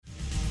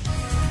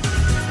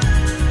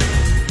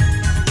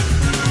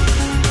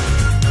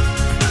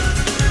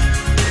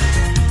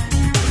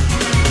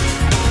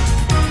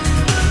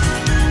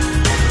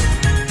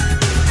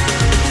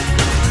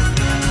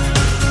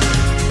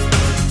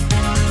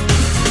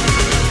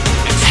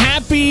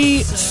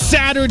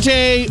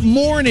Saturday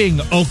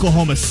morning,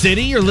 Oklahoma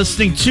City. You're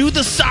listening to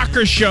The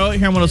Soccer Show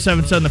here on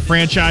 107.7 The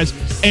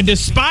Franchise. And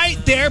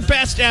despite their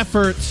best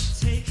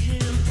efforts,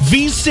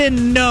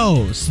 VSiN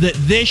knows that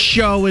this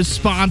show is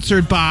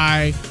sponsored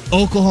by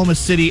Oklahoma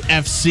City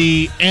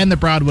FC and the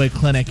Broadway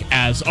Clinic,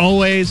 as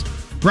always.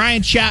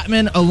 Brian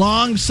Chapman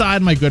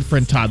alongside my good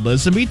friend Todd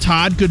Lisenbee.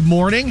 Todd, good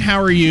morning.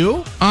 How are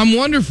you? I'm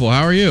wonderful.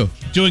 How are you?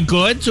 Doing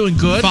good, doing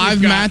good.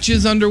 Five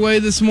matches underway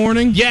this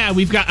morning. Yeah,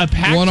 we've got a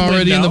packed one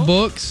already window. in the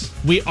books.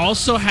 We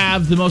also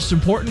have the most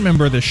important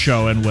member of the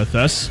show in with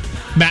us,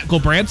 Matt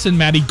Gulbranson,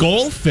 Matty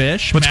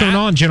Goldfish. What's going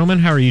on, gentlemen?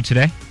 How are you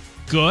today?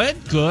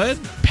 Good, good.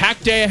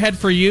 Packed day ahead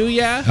for you,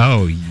 yeah?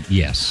 Oh,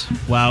 yes.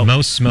 Wow.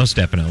 Most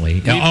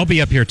definitely. I'll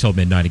be up here till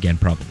midnight again,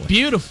 probably.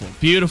 Beautiful,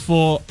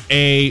 beautiful.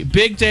 A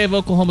big day of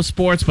Oklahoma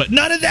sports, but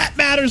none of that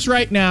matters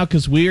right now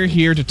because we're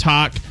here to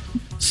talk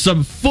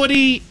some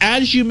footy.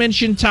 As you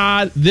mentioned,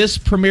 Todd, this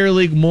Premier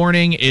League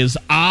morning is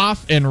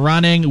off and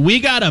running.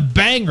 We got a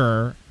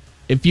banger.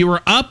 If you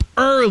were up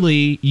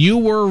early, you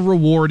were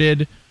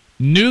rewarded.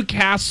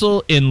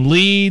 Newcastle in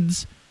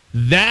Leeds.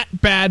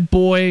 That bad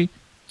boy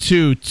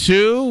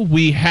 2-2.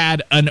 We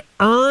had an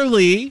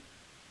early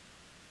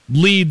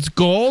Leeds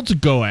goal to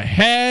go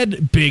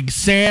ahead. Big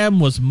Sam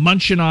was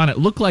munching on it.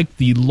 Looked like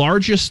the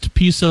largest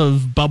piece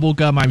of bubble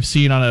gum I've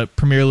seen on a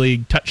Premier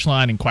League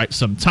touchline in quite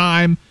some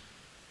time.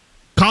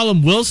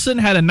 Callum Wilson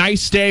had a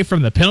nice day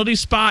from the penalty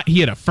spot. He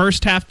had a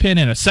first half pin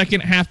and a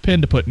second half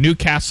pin to put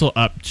Newcastle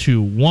up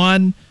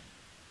 2-1.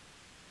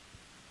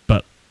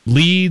 But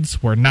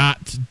Leeds were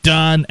not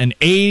done. An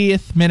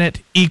 80th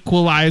minute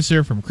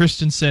equalizer from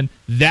Christensen.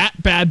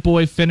 That bad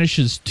boy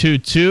finishes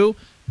 2-2.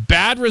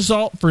 Bad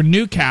result for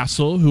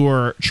Newcastle, who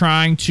are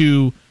trying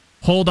to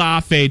hold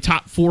off a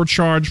top four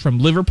charge from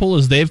Liverpool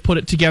as they've put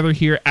it together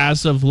here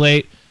as of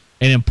late.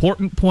 An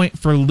important point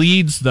for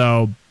Leeds,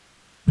 though.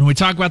 When we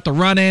talk about the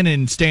run-in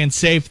and staying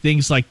safe,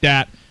 things like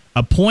that,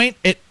 a point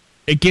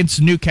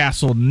against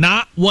Newcastle,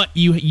 not what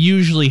you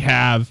usually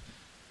have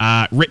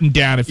written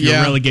down if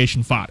you're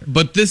relegation fodder.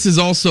 But this is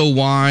also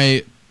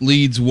why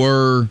Leeds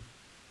were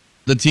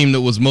the team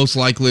that was most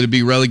likely to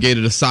be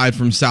relegated aside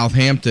from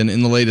Southampton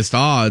in the latest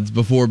odds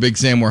before Big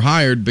Sam were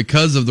hired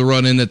because of the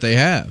run-in that they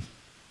have.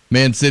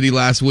 Man City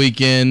last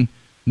weekend,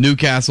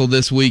 Newcastle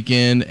this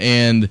weekend,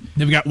 and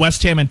they've got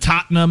West Ham and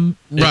Tottenham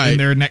in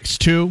their next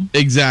two.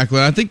 Exactly.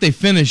 I think they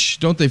finish.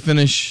 Don't they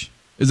finish?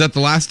 Is that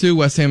the last two?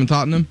 West Ham and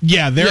Tottenham.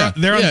 Yeah, they're on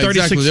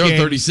 36. Exactly. They're on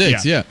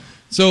 36. Yeah.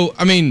 So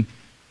I mean,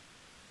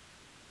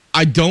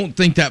 I don't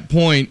think that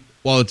point.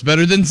 While it's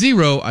better than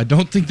 0, I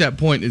don't think that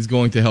point is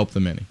going to help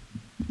them any.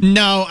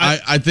 No,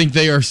 I think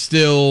they are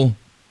still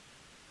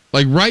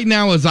like right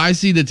now as I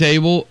see the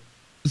table.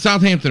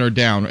 Southampton are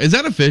down. Is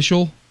that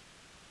official?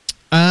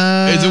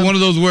 Is it one of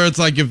those where it's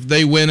like if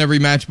they win every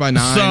match by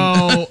 9?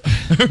 So,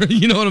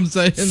 you know what I'm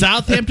saying?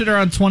 Southampton are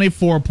on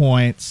 24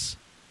 points.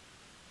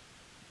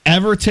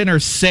 Everton are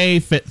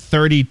safe at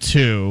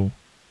 32.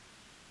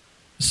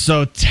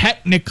 So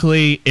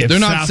technically, if they're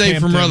not safe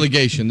from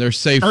relegation, they're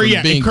safe from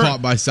being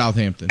caught by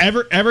Southampton.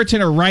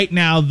 Everton are right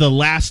now the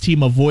last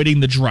team avoiding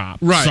the drop.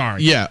 Right.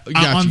 Sorry. Yeah.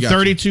 On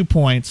 32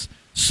 points.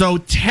 So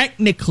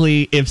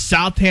technically, if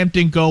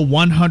Southampton go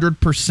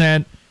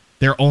 100%,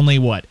 they're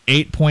only,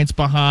 8 points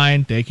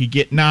behind? They could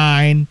get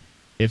 9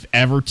 if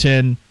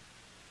Everton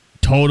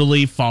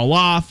totally fall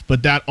off,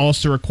 but that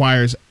also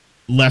requires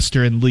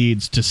Leicester and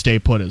Leeds to stay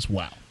put as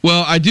well.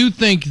 Well, I do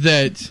think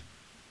that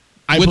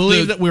I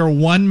believe that we're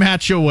one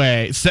match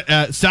away.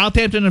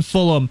 Southampton and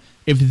Fulham,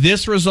 if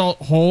this result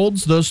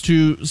holds, those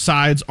two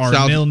sides are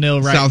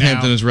 0-0 right now.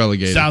 Southampton is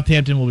relegated.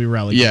 Southampton will be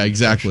relegated. Yeah,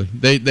 exactly.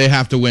 They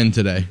have to win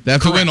today. They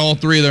have to win all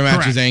 3 of their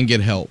matches and get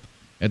help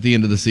at the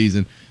end of the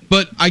season.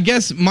 But I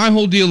guess my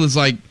whole deal is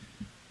like,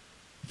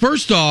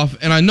 first off,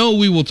 and I know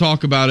we will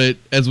talk about it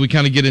as we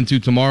kind of get into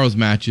tomorrow's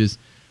matches,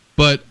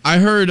 but I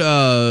heard,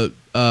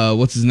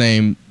 what's his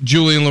name?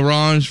 Julian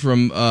Larange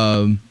from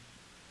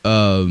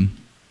ESPN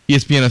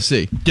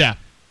FC. Yeah.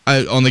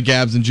 On the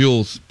Gabs and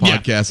Jules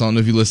podcast. Yeah. I don't know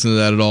if you listen to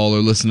that at all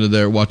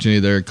or watch any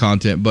of their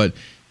content, but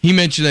he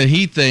mentioned that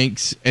he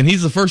thinks, and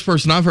he's the first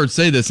person I've heard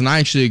say this, and I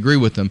actually agree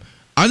with him,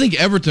 I think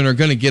Everton are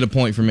going to get a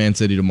point from Man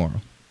City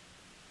tomorrow.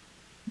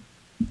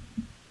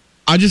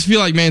 I just feel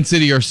like Man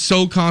City are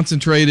so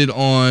concentrated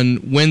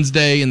on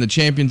Wednesday in the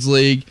Champions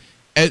League.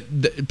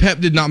 Pep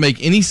did not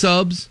make any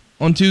subs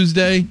on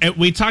Tuesday. And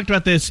we talked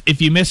about this.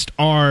 If you missed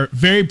our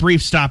very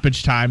brief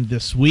stoppage time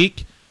this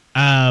week,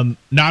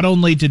 not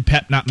only did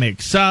Pep not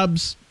make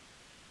subs,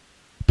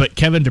 but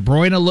Kevin De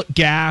Bruyne looked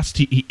gassed.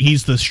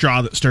 He's the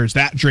straw that stirs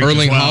that drink.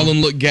 Erling as well.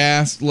 Haaland looked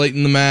gassed late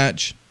in the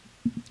match.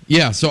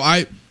 Yeah, so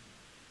I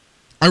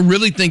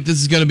really think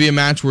this is going to be a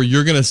match where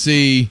you're going to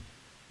see,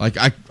 like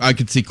I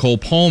could see Cole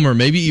Palmer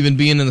maybe even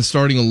being in the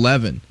starting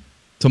 11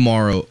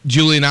 tomorrow.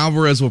 Julian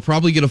Alvarez will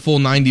probably get a full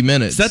 90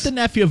 minutes. Is that the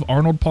nephew of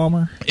Arnold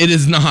Palmer? It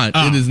is not.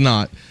 Oh. It is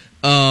not.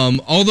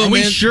 Although, are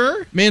we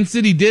sure? Man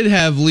City did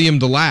have Liam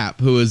Delap,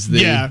 who is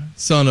the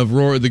son of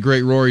the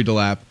great Rory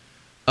Delap.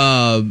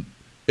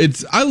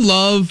 I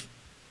love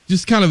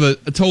just kind of a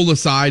total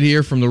aside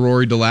here from the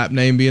Rory Delap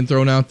name being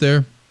thrown out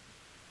there.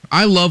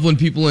 I love when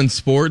people in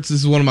sports, this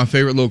is one of my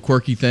favorite little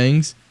quirky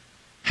things,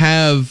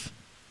 have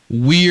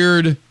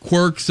weird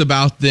quirks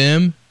about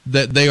them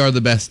that they are the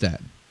best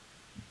at.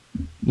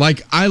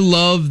 Like, I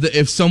love that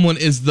if someone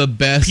is the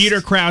best.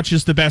 Peter Crouch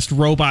is the best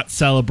robot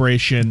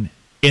celebration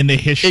in the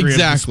history of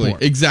the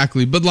sport.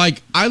 Exactly. But,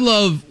 like, I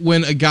love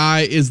when a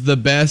guy is the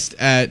best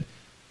at,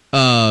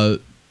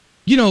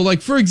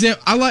 like, for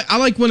example, I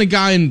like when a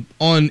guy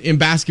in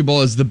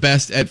basketball is the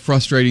best at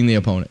frustrating the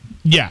opponent.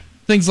 Yeah.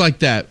 Things like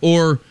that.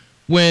 Or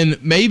when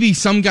maybe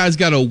some guy's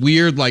got a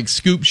weird, like,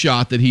 scoop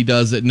shot that he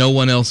does that no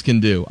one else can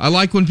do. I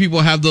like when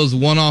people have those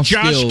one-off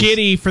skills. Josh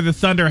Giddey for the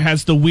Thunder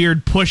has the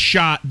weird push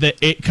shot that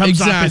it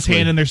comes off his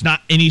hand and there's not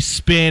any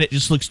spin. It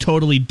just looks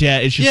totally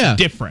dead. It's just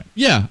different.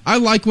 Yeah, I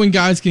like when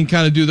guys can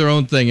kind of do their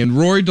own thing. And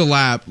Rory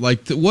Delap,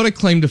 like, what a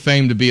claim to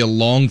fame to be a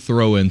long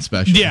throw-in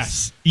specialist.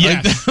 Yes.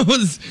 Like, that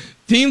was...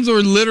 Teams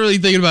were literally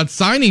thinking about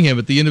signing him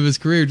at the end of his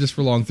career just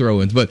for long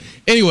throw-ins. But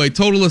anyway,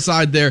 total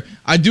aside there,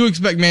 I do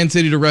expect Man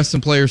City to rest some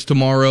players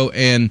tomorrow,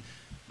 and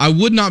I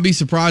would not be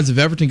surprised if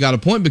Everton got a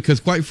point because,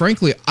 quite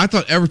frankly, I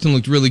thought Everton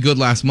looked really good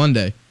last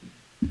Monday.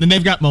 And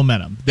they've got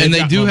momentum. They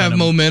have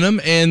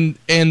momentum, and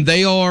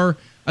they are...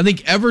 I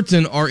think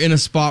Everton are in a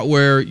spot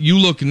where you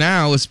look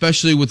now,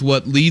 especially with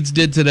what Leeds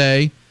did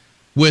today,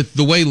 with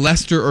the way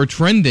Leicester are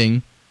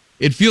trending,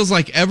 it feels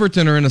like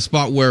Everton are in a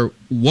spot where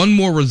one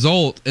more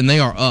result and they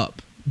are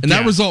up. And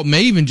that result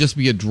may even just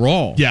be a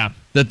draw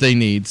that they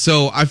need.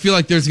 So I feel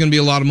like there's going to be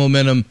a lot of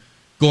momentum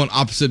going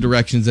opposite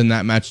directions in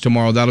that match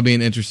tomorrow. That'll be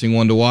an interesting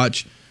one to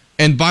watch.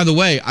 And by the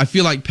way, I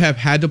feel like Pep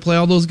had to play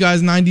all those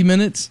guys 90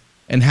 minutes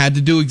and had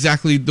to do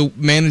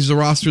manage the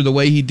roster the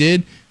way he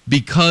did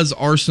because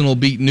Arsenal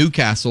beat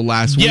Newcastle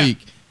last week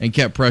and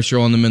kept pressure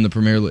on them in the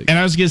Premier League. And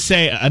I was going to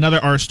say another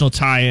Arsenal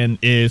tie-in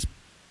is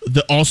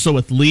also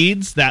with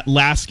Leeds, that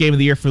last game of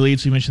the year for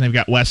Leeds. We mentioned they've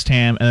got West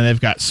Ham and then they've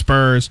got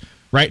Spurs.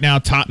 Right now,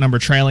 Tottenham are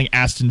trailing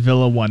Aston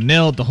Villa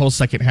 1-0, the whole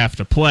second half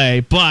to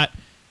play. But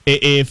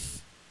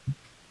if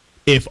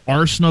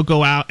Arsenal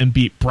go out and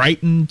beat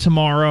Brighton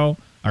tomorrow,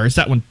 or is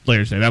that one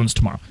later today? That one's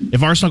tomorrow.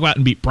 If Arsenal go out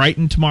and beat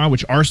Brighton tomorrow,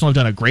 which Arsenal have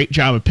done a great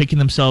job of picking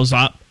themselves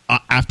up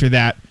after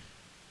that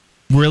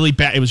really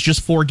bad, it was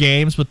just 4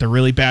 games, but the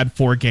really bad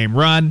 4-game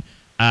run.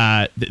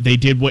 They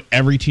did what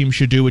every team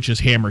should do, which is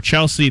hammer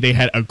Chelsea. They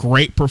had a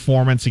great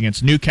performance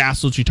against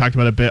Newcastle, which we talked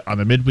about a bit on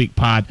the midweek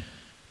pod.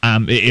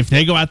 If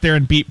they go out there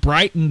and beat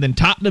Brighton, then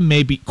Tottenham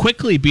may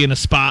quickly be in a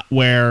spot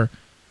where,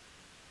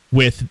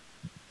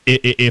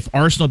 if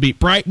Arsenal beat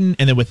Brighton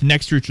and then with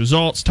next week's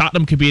results,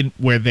 Tottenham could be in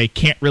where they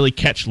can't really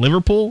catch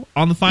Liverpool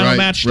on the final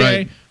match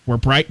day, where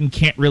Brighton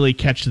can't really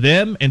catch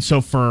them. And so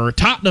for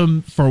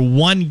Tottenham, for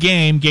one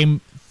game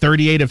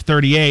 38 of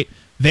 38,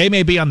 they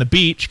may be on the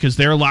beach because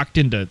they're locked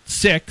into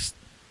 6th.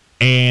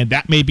 And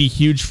that may be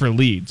huge for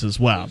Leeds as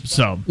well.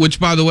 So, which,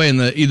 by the way,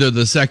 in either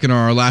the second or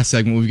our last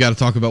segment, we've got to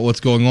talk about what's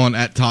going on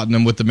at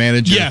Tottenham with the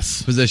manager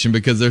position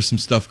because there's some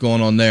stuff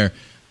going on there.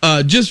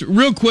 Just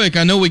real quick,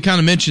 I know we kind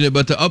of mentioned it,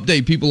 but to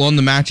update people on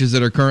the matches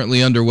that are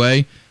currently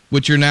underway,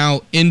 which are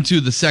now into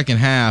the second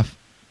half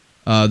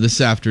this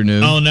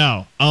afternoon. Oh,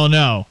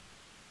 no.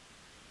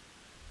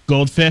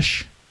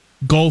 Goldfish.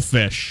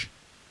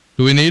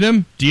 Do we need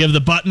him? Do you have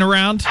the button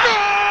around?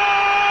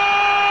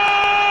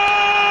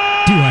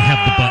 Do I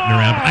have the button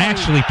around? I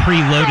actually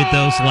preloaded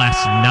those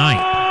last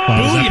night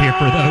while I was up here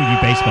for the OU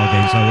baseball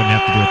game, so I wouldn't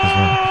have to do it this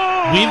morning.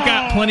 We've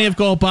got plenty of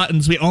gold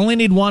buttons. We only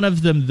need one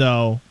of them,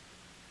 though.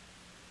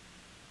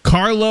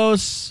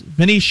 Carlos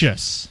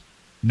Vinicius.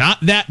 Not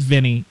that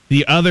Vinny.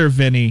 The other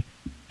Vinny.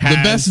 The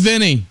best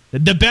Vinny.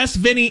 The best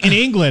Vinny in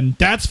England,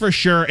 that's for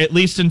sure, at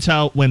least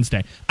until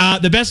Wednesday.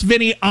 The best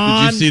Vinny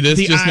on Did you see this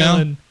the just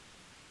island.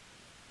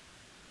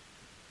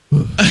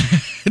 Now?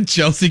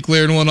 Chelsea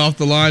clearing one off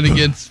the line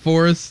against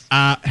Forest.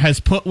 Has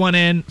put one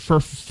in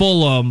for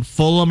Fulham.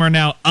 Fulham are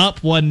now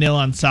up 1-0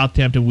 on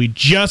Southampton. We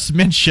just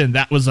mentioned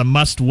that was a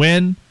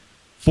must-win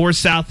for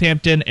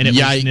Southampton, and it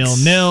was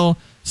 0-0.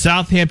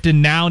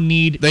 Southampton now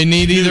need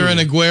either an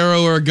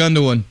Aguero or a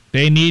Gundogan.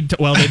 They need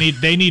both an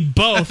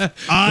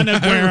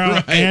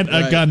Aguero and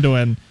a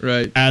Gundogan.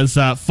 Right. As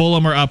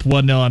Fulham are up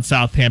 1-0 on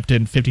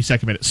Southampton,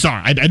 52nd minute.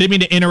 Sorry, I didn't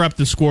mean to interrupt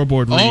the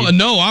scoreboard read. Oh,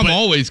 no, I'm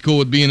always cool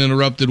with being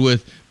interrupted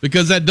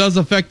because that does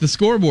affect the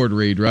scoreboard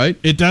read, right?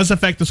 It does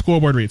affect the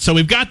scoreboard read. So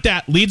we've got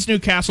that.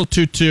 Leeds-Newcastle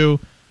 2-2.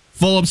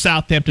 Fulham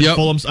Southampton. Yep.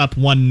 Fulham's up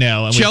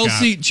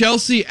 1-0.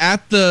 Chelsea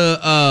at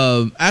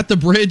the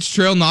Bridge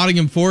Trail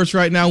Nottingham Forest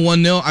right now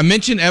 1-0. I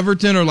mentioned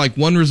Everton are like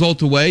one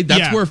result away.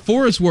 That's where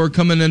Forest were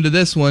coming into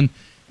this one,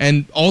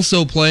 and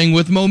also playing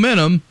with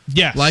momentum.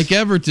 Yes. Like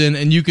Everton,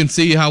 and you can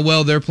see how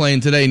well they're playing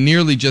today.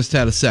 Nearly just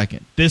had a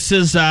second. This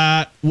is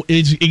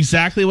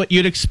exactly what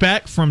you'd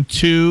expect from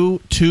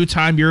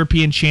two-time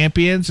European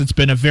champions. It's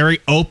been a very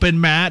open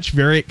match,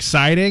 very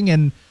exciting,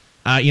 and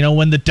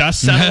when the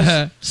dust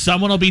settles,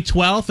 someone will be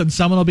 12th and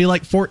someone will be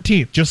like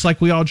 14th, just like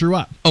we all drew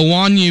up.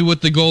 Iwanyi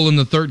with the goal in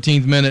the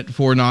 13th minute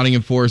for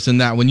Nottingham Forest in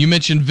that one. You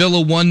mentioned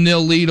Villa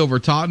 1-0 lead over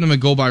Tottenham, a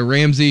goal by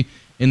Ramsey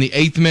in the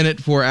 8th minute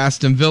for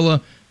Aston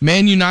Villa.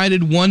 Man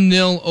United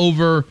 1-0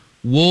 over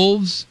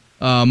Wolves.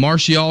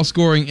 Martial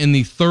scoring in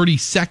the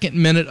 32nd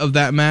minute of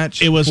that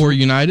match. It was for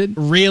United.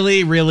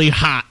 Really, really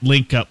hot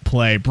link-up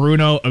play.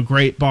 Bruno, a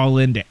great ball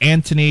into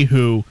Antony,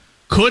 who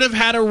could have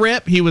had a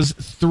rip. He was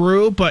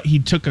through, but he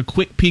took a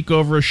quick peek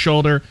over his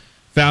shoulder,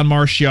 found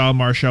Martial.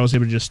 Martial was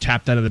able to just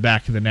tap that in the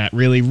back of the net.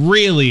 Really,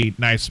 really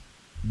nice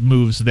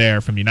moves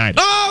there from United.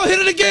 Oh, hit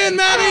it again,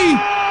 Matty!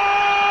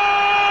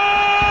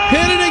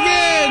 Hit it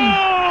again!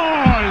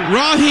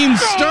 Raheem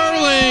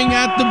Sterling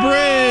at the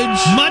bridge.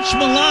 Much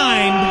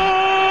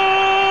maligned.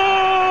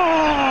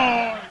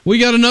 We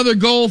got another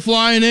goal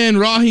flying in.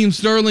 Raheem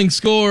Sterling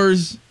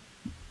scores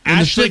in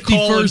Ashley the 51st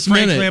Cole and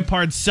Frank minute.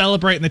 Lampard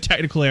celebrating the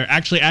technical error.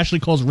 Actually, Ashley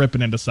Cole's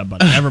ripping into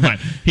somebody. Never mind.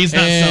 He's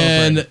not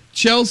celebrating. And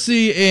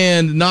Chelsea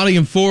and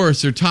Nottingham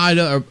Forest are tied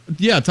up.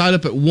 Tied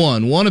up at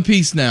 1. 1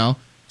 apiece now.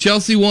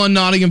 Chelsea 1,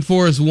 Nottingham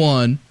Forest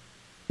 1.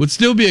 Would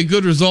still be a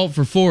good result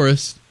for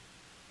Forest.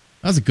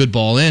 That was a good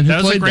ball in.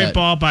 That was a great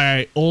ball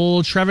by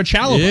old Trevor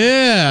Chalobah.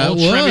 Yeah, it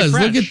was.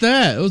 Look at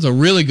that. It was a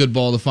really good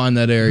ball to find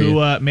that area.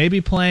 Who may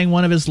be playing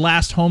one of his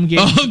last home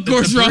games. Oh, of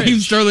course, Raheem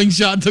Sterling's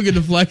shot took a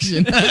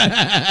deflection.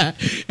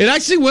 It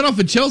actually went off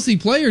a Chelsea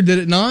player, did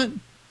it not?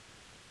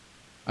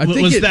 I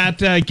think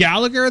that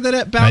Gallagher that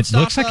it bounced off?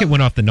 It looks like it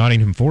went off the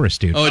Nottingham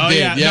Forest dude. Oh, it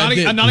did. Yeah, it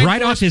did.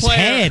 Right off his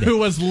head. Who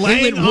was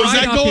laying on Was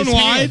that going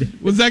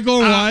wide? Was that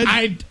going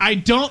wide? I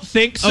don't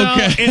think so.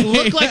 Okay. It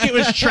looked like it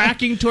was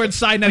tracking towards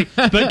side netting.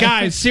 But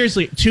guys,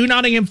 seriously, 2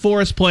 Nottingham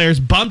Forest players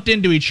bumped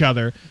into each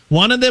other.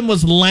 One of them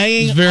was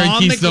laying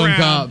on the ground.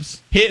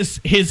 Cops.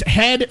 His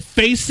head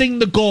facing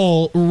the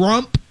goal,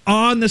 rump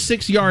on the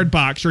 6-yard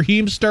box.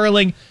 Raheem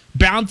Sterling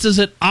bounces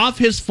it off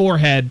his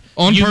forehead.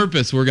 On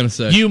purpose, we're going to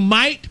say. You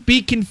might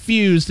be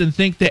confused and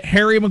think that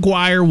Harry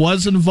Maguire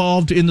was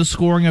involved in the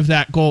scoring of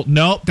that goal.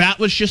 No, that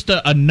was just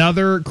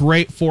another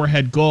great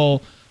forehead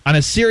goal. On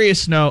a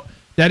serious note,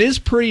 that is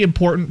pretty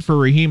important for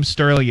Raheem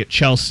Sterling at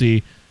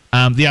Chelsea.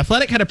 The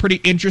Athletic had a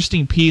pretty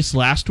interesting piece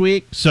last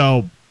week.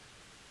 So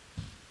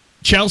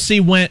Chelsea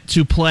went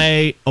to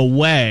play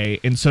away,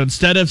 and so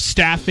instead of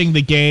staffing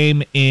the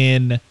game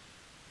in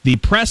the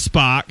press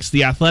box,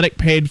 the Athletic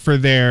paid for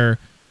their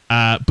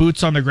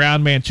boots on the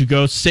ground man to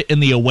go sit in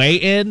the away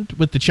end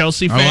with the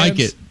Chelsea fans. I like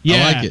it. Yeah,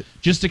 I like it.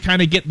 Just to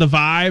kind of get the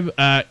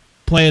vibe,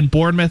 playing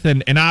Bournemouth,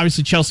 and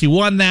obviously Chelsea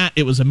won that.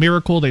 It was a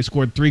miracle. They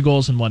scored 3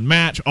 goals in 1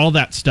 match, all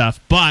that stuff.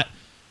 But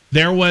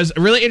there was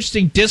a really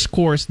interesting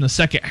discourse in the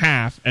second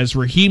half as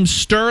Raheem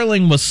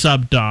Sterling was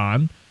subbed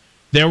on.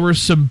 There were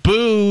some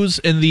boos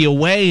in the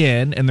away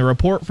end, and the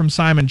report from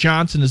Simon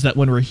Johnson is that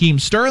when Raheem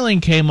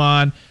Sterling came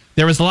on,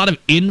 there was a lot of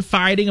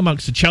infighting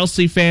amongst the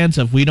Chelsea fans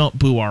of we don't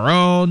boo our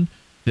own.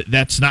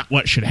 That's not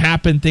what should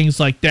happen, things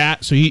like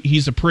that. So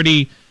he's a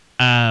pretty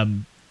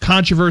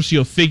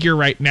controversial figure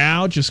right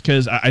now just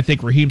because I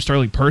think Raheem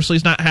Sterling personally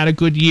has not had a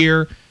good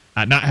year,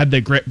 not had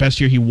the best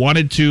year he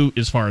wanted to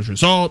as far as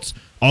results.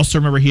 Also,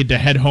 remember, he had to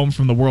head home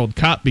from the World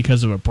Cup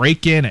because of a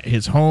break-in at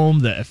his home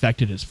that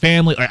affected his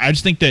family. I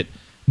just think that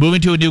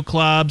moving to a new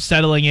club,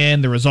 settling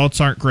in, the results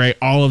aren't great,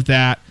 all of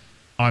that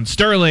on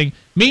Sterling.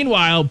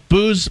 Meanwhile,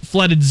 boos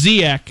flooded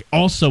Ziyech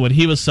also when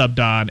he was subbed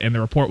on, and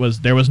the report was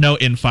there was no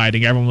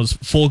infighting. Everyone was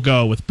full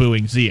go with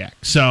booing Ziyech.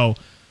 So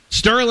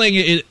Sterling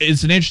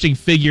is an interesting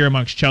figure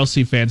amongst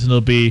Chelsea fans, and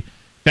it'll be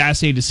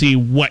fascinating to see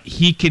what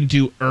he can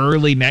do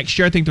early next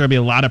year. I think there'll be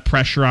a lot of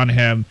pressure on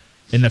him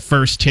in the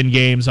first 10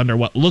 games under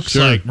what looks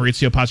like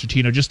Mauricio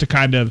Pochettino, just to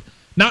kind of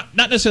not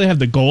necessarily have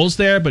the goals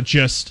there, but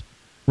just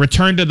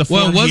return to the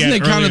form he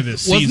had earlier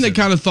this season. Wasn't it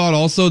kind of thought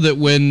also that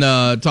when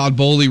Todd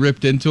Bowley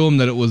ripped into him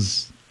that it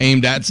was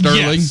aimed at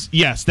Sterling?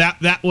 Yes,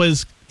 that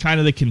was kind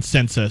of the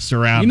consensus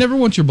around. You never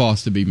want your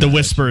boss to be mad. The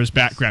Whisperers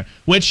background,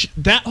 which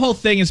that whole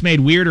thing is made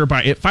weirder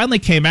by it finally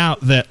came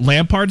out that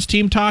Lampard's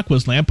team talk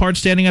was Lampard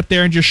standing up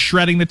there and just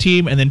shredding the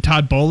team, and then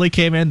Todd Bowley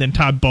came in, then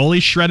Todd Bowley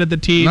shredded the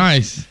team.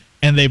 Nice.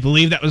 And they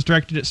believe that was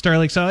directed at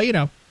Sterling, so I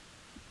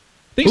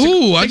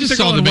just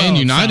saw the Man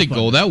United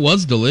goal. That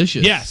was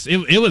delicious. Yes,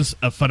 it was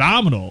a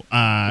phenomenal.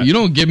 You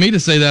don't get me to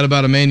say that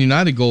about a Man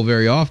United goal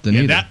very often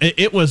either.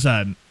 It was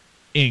an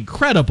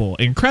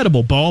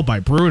incredible ball by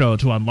Bruno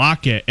to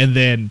unlock it. And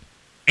then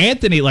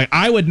Antony,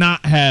 I would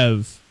not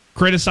have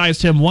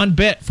criticized him one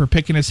bit for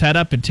picking his head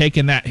up and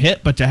taking that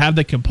hit, but to have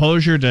the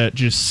composure to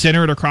just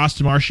center it across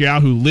to Martial,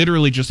 who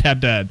literally just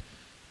had to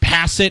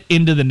pass it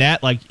into the net.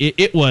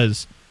 It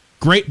was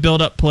great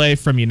build-up play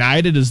from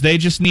United as they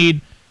just need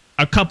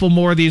a couple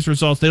more of these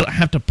results. They don't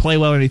have to play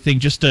well or anything,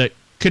 just to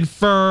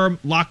confirm,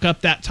 lock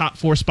up that top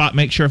 4 spot,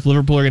 make sure if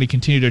Liverpool are going to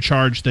continue to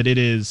charge that it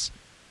is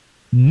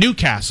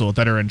Newcastle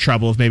that are in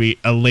trouble of maybe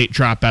a late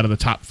drop out of the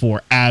top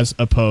 4 as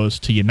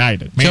opposed to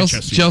United.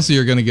 Chelsea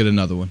are going to get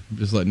another one,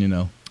 just letting you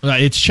know.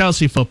 It's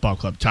Chelsea Football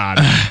Club, Todd.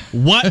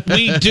 What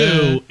we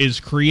do is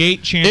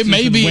create chances. It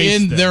may be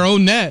in their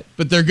own net,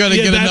 but they're going to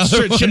get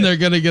another one. They're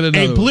going to get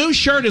another one. A blue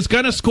shirt is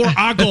going to score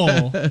a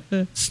goal.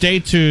 Stay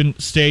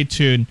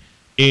tuned.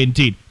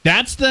 Indeed.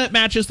 That's the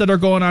matches that are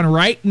going on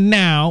right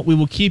now. We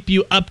will keep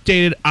you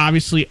updated,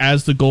 obviously,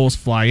 as the goals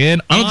fly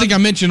in. I don't think I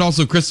mentioned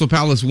also Crystal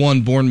Palace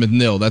 1, Bournemouth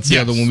 0. That's the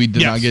other one we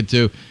did not get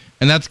to.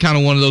 And that's kind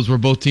of one of those where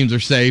both teams are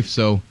safe,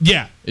 so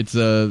it's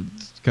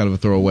kind of a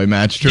throwaway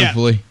match,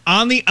 truthfully. Yeah.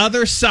 On the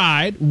other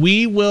side,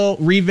 we will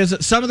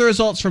revisit some of the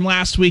results from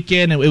last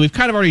weekend, and we've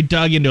kind of already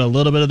dug into a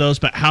little bit of those,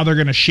 but how they're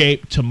going to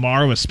shape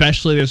tomorrow,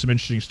 especially. There's some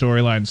interesting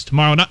storylines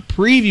tomorrow. Not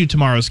preview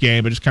tomorrow's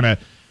game, but just kind of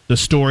the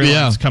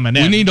storylines coming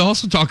in. We need to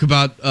also talk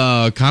about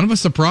kind of a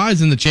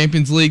surprise in the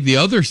Champions League, the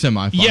other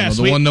semifinal,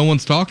 the one no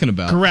one's talking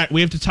about. Correct.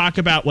 We have to talk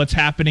about what's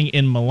happening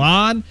in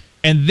Milan.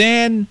 And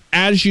then,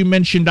 as you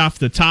mentioned off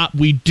the top,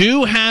 we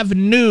do have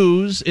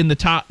news in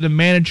the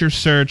manager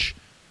search.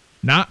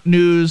 Not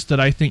news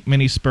that I think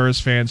many Spurs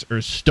fans are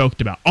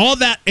stoked about. All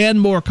that and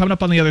more coming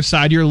up on the other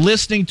side. You're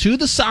listening to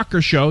The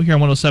Soccer Show here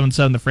on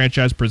 107.7 The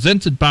Franchise,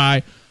 presented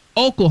by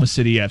Oklahoma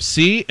City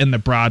FC and the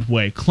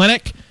Broadway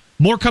Clinic.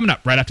 More coming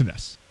up right after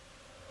this.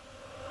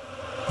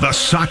 The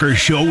Soccer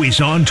Show is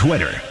on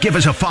Twitter. Give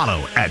us a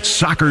follow at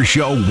Soccer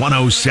Show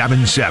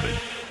 1077.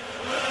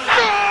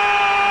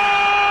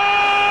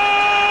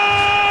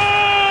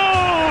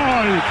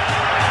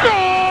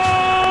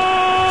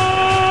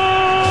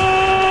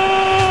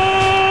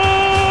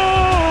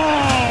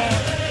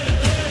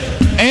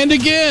 And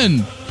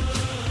again,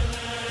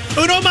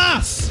 Uno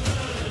mas.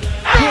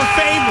 Por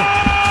favor.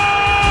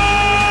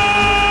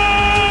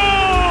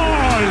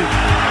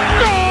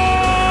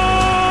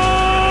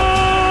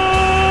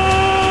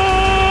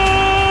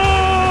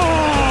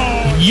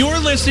 You're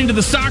listening to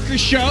The Soccer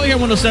Show here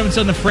on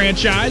 107.7 The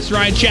Franchise.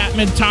 Ryan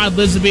Chapman, Todd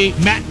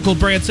Lisenbee, Matt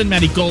Goldbranson,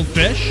 Matty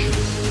Goldfish.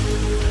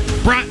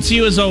 Brought to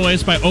you, as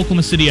always, by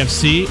Oklahoma City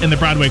FC and the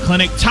Broadway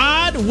Clinic.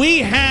 Todd, we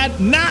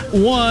had not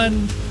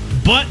one,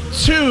 but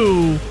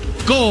two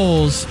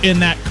goals in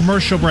that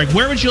commercial break.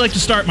 Where would you like to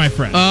start, my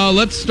friend?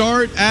 Let's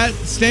start at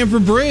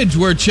Stamford Bridge,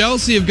 where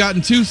Chelsea have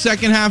gotten 2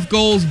 second-half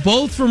goals,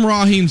 both from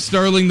Raheem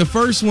Sterling. The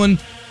first one,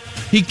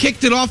 he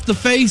kicked it off the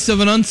face of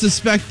an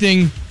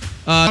unsuspecting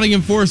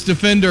Nottingham Forest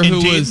defender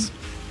who was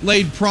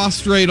laid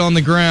prostrate on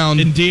the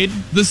ground. Indeed.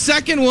 The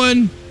second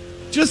one,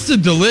 just a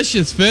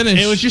delicious finish.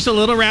 It was just a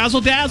little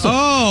razzle-dazzle.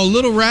 Oh, a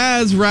little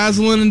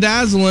razzling and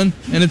dazzling,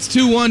 and it's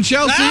 2-1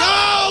 Chelsea.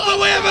 Oh, but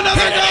we have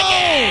another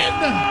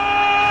goal!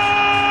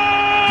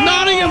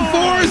 Nottingham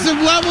Forest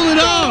have leveled it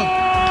up.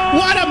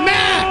 What a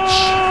match!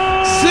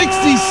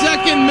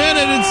 62nd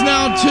minute. It's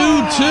now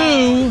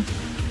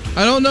 2-2.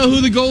 I don't know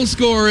who the goal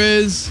scorer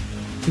is.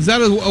 Is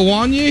that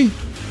Awanye?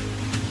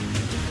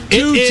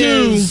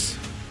 2-2.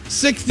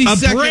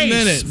 62nd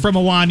minute from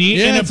Awanye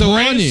and a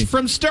brace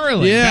from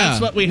Sterling. Yeah.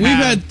 That's what we have. We've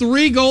had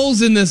 3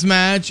 goals in this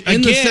match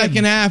in the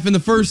second half, in the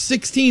first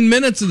 16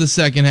 minutes of the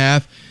second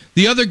half.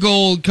 The other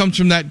goal comes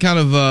from that kind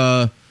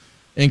of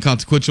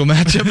inconsequential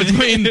matchup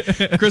between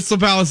Crystal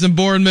Palace and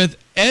Bournemouth.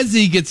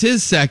 Eze gets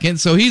his second,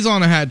 so he's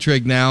on a hat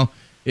trick now.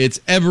 It's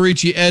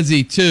Eberici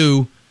Eze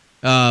 2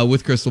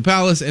 with Crystal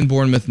Palace and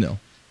Bournemouth 0.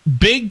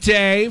 Big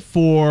day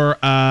for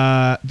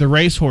the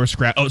racehorse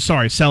ground. Oh,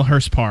 sorry,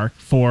 Selhurst Park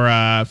for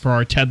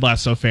our Ted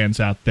Lasso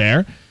fans out there.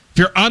 If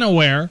you're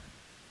unaware,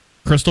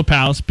 Crystal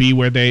Palace be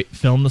where they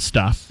film the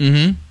stuff.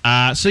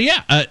 Mm-hmm. So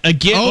yeah,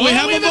 again, we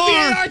have a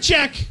VAR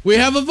check. We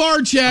have a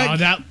VAR check. Oh,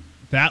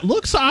 that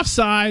looks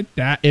offside.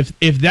 That if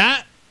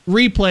that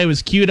replay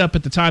was queued up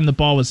at the time the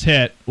ball was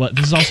hit, well,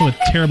 this is also a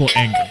terrible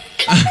angle.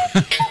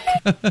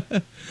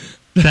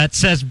 That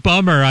says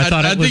bummer. I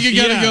think you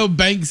gotta go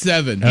bank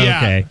 7.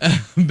 Okay.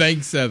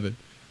 Bank 7.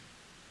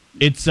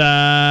 It's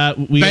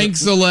bank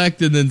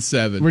select and then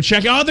 7. We're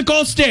checking. Oh, the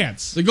goal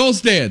stands. The goal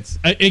stands.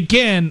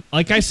 Again,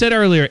 like I said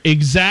earlier,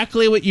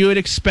 exactly what you would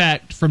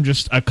expect from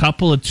just a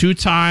couple of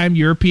 2-time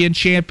European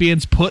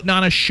champions putting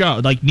on a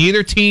show. Like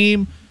neither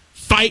team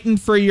fighting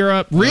for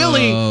Europe.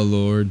 Really? Oh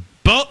Lord.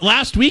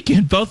 Last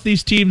weekend, both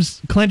these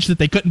teams clinched that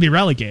they couldn't be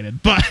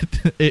relegated.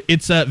 But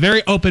it's a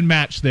very open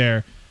match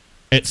there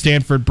at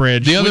Stamford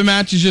Bridge. The other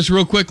matches, just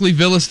real quickly,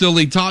 Villa still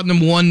lead Tottenham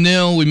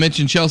 1-0. We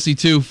mentioned Chelsea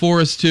 2,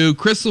 Forest 2,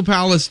 Crystal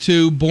Palace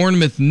 2,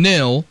 Bournemouth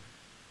 0,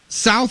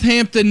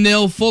 Southampton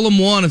 0, Fulham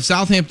 1. If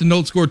Southampton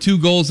don't score 2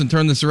 goals and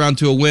turn this around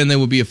to a win, they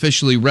will be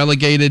officially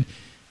relegated.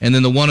 And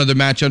then the one other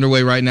match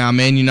underway right now,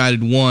 Man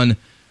United 1,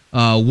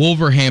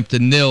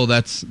 Wolverhampton 0.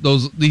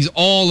 These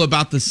all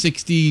about the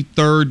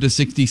 63rd to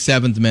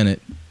 67th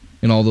minute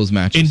in all those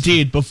matches.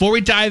 Indeed. Before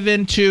we dive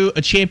into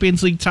a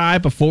Champions League tie,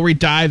 before we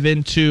dive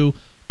into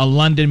a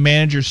London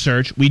manager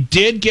search, we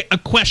did get a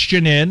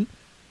question in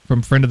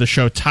from friend of the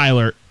show,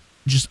 Tyler.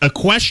 Just a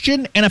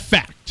question and a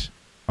fact.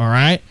 All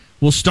right?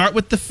 We'll start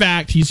with the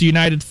fact. He's a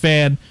United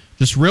fan.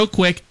 Just real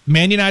quick,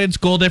 Man United's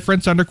goal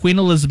difference under Queen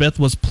Elizabeth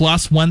was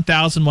plus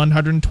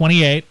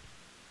 1,128.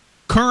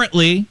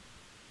 Currently,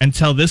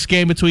 until this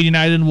game between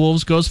United and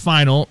Wolves goes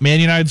final,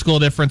 Man United's goal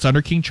difference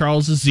under King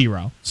Charles is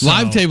 0. So,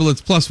 live table, it's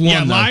plus 1.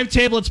 Yeah, live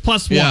table, it's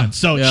plus 1.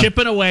 So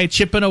chipping away.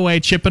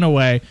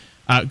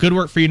 Good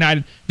work for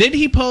United. Then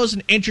he posed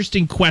an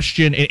interesting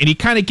question, and he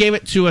kind of gave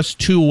it to us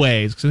 2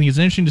 ways, because I think it's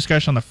an interesting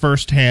discussion on the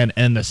first hand,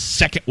 and the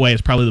second way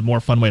is probably the more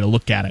fun way to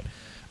look at it.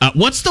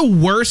 What's the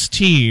worst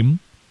team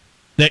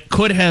that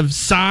could have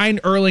signed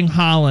Erling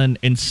Haaland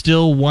and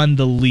still won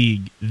the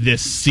league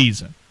this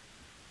season?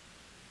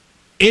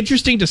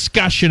 Interesting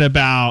discussion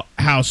about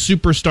how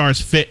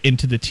superstars fit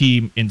into the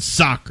team in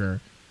soccer.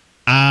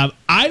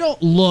 I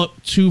don't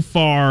look too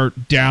far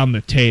down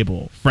the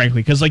table,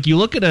 frankly, because like you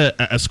look at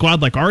a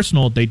squad like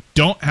Arsenal, they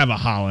don't have a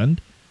Haaland.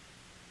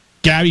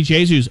 Gabby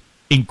Jesus,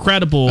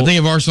 incredible. I think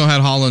if Arsenal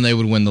had Haaland, they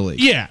would win the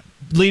league. Yeah,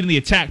 leading the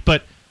attack,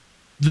 but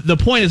the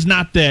point is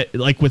not that,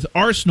 like with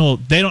Arsenal,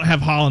 they don't have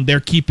Haaland, they're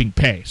keeping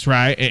pace,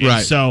 right?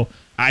 And so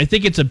I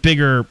think it's a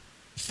bigger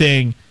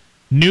thing.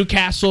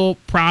 Newcastle,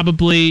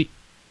 probably.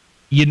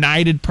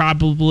 United,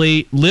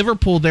 probably.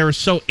 Liverpool, they were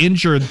so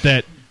injured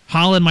that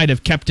Haaland might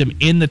have kept him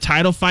in the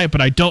title fight,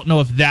 but I don't know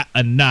if that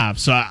enough.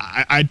 So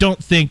I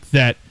don't think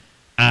that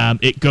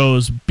it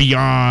goes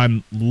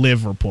beyond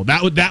Liverpool.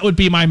 That would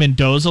be my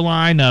Mendoza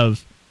line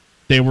of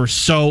they were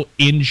so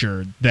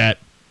injured that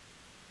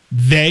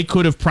they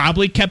could have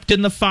probably kept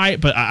in the fight,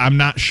 but I'm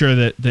not sure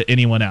that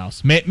anyone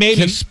else.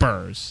 Maybe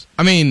Spurs.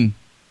 I mean,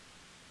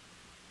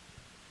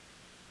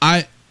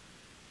 I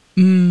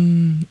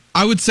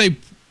would say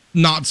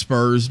not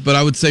Spurs, but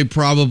I would say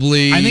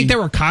probably. I think there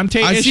were Conte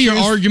issues. I see your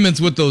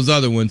arguments with those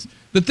other ones.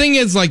 The thing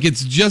is, like,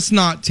 it's just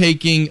not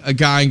taking a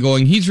guy and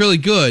going, he's really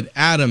good,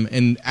 add him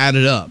and add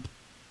it up.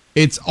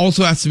 It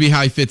also has to be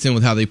how he fits in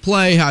with how they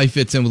play, how he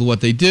fits in with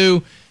what they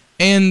do.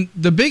 And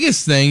the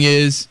biggest thing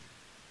is,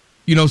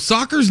 you know,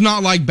 soccer's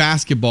not like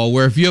basketball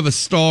where if you have a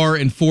star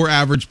and 4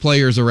 average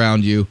players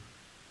around you,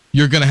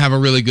 you're going to have a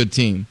really good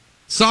team.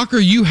 Soccer,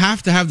 you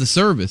have to have the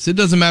service. It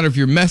doesn't matter if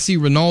you're Messi,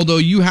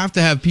 Ronaldo, you have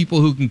to have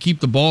people who can keep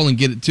the ball and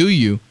get it to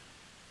you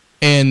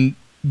and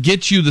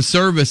get you the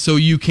service so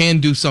you can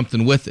do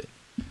something with it.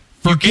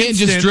 You can't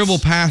just dribble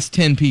past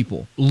 10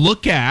 people.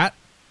 Look at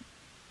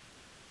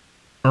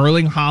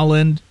Erling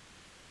Haaland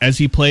as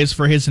he plays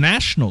for his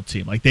national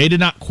team. Like, they did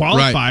not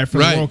qualify for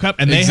the World Cup,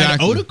 and they had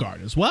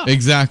Odegaard as well.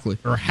 Exactly.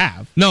 Or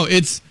have. No,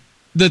 it's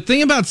the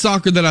thing about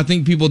soccer that I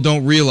think people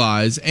don't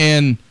realize,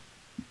 and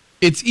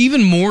it's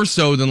even more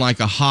so than like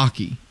a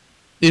hockey,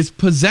 is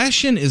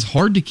possession is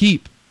hard to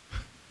keep.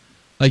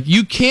 Like,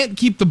 you can't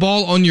keep the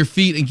ball on your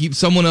feet and keep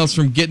someone else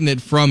from getting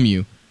it from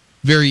you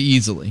very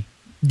easily.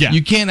 Yeah.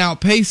 You can't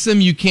outpace them.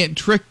 You can't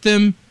trick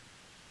them.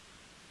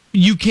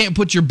 You can't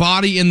put your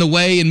body in the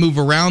way and move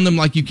around them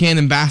like you can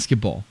in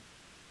basketball,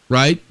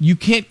 right? You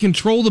can't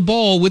control the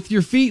ball with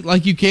your feet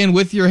like you can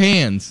with your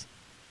hands.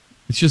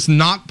 It's just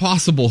not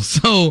possible.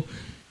 So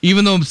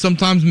even though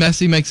sometimes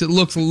Messi makes it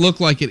look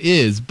like it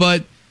is,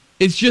 but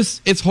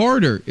it's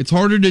harder. It's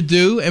harder to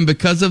do, and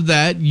because of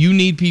that, you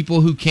need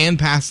people who can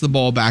pass the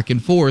ball back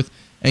and forth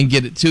and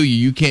get it to you.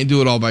 You can't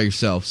do it all by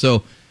yourself.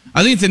 So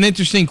I think it's an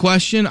interesting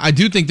question. I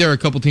do think there are a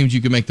couple teams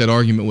you can make that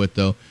argument with,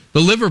 though. The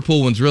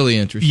Liverpool one's really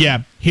interesting.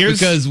 Yeah,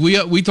 because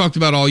we talked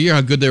about all year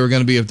how good they were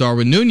going to be if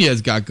Darwin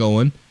Nunez got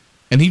going,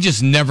 and he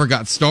just never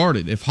got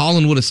started. If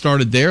Haaland would have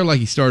started there like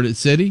he started at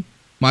City,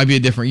 might be a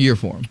different year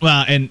for him.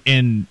 Well,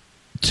 and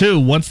two,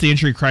 once the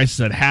injury crisis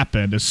had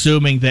happened,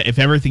 assuming that if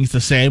everything's the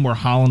same where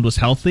Haaland was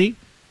healthy,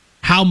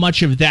 how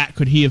much of that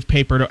could he have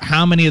papered?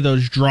 How many of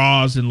those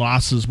draws and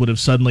losses would have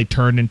suddenly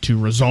turned into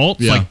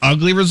results, like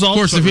ugly results? Of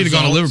course, if he'd have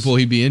gone to Liverpool,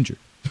 he'd be injured.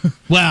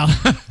 Well,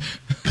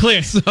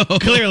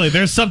 clearly,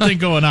 there's something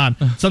going on.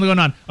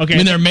 Okay, I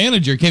mean, their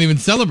manager can't even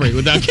celebrate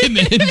without getting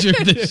injured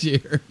this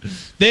year.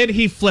 Then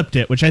he flipped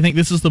it, which I think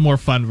this is the more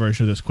fun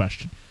version of this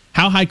question.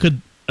 How high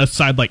could a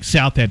side like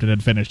Southampton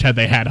have finished had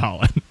they had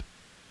Haaland?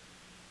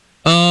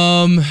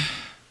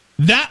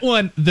 That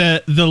one,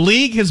 the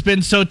league has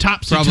been so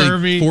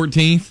topsy-turvy. Probably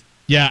 14th.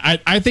 Yeah,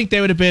 I think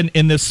they would have been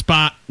in this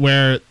spot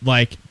where,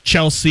 like,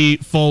 Chelsea,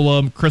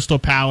 Fulham, Crystal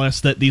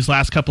Palace, that these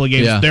last couple of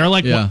games, they're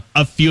like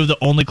a few of the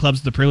only clubs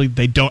in the Premier League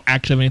they don't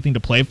actually have anything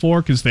to play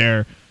for because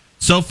they're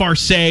so far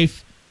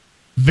safe,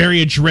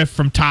 very adrift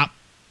from top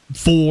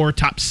 4,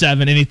 top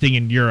 7, anything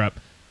in Europe.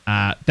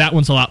 That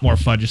one's a lot more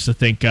fun just to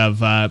think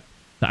of.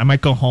 I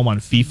might go home on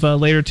FIFA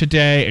later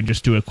today and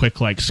just do a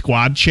quick like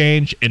squad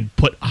change and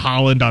put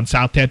Haaland on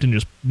Southampton and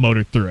just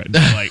motor through it.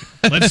 Like,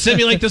 let's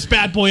simulate this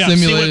bad boy up.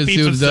 See what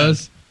FIFA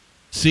does.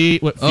 See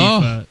what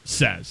FIFA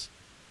says.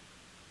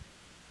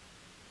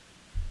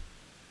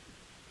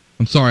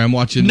 I'm sorry, I'm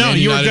watching Man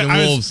United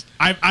and Wolves.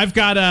 I've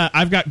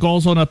got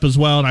goals on up as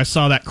well, and I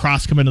saw that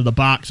cross come into the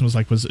box and was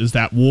like, is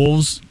that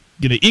Wolves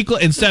going to equal?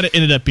 Instead, it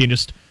ended up being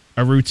just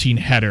a routine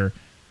header.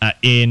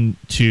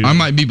 Into I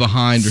might be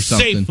behind or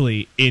something.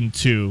 Safely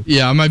into.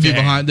 Yeah, I might be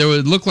behind. There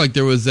would look like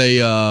there was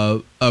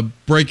a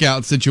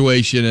breakout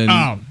situation, and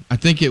I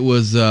think it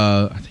was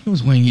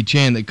Wang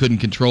Hee-chan that couldn't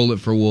control it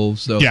for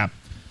Wolves. So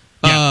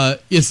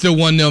it's still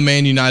 1-0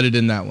 Man United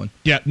in that one.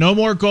 Yeah, no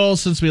more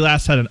goals since we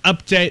last had an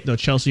update. Though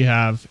Chelsea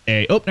have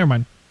never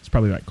mind. It's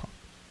probably the right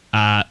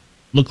call.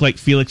 Looked like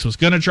Felix was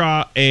going to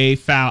draw a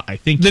foul.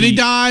 Did he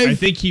dive? I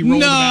think he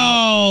rolled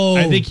about.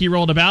 I think he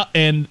rolled about,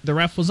 and the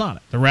ref was on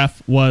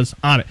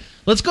it.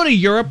 Let's go to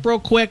Europe real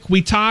quick.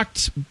 We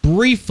talked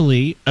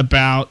briefly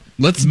about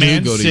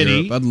Man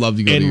City I'd love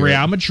to go to and Europe.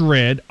 Real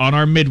Madrid on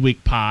our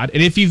midweek pod.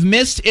 And if you've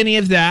missed any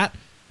of that,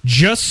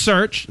 Just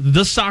search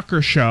The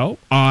Soccer Show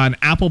on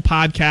Apple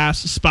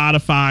Podcasts,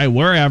 Spotify,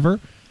 wherever,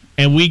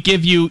 and we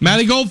give you...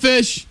 Matty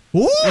Goldfish, Ooh.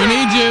 we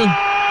need you.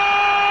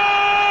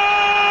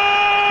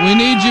 We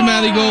need you,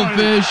 Matty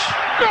Goldfish.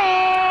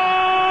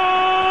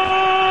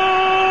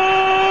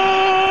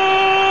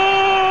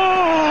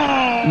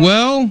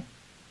 Well,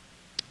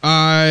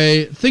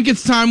 I think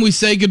it's time we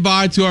say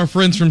goodbye to our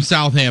friends from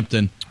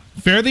Southampton.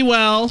 Fare thee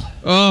well.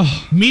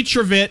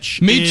 Mitrovic,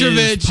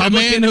 a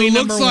man who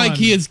looks like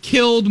he has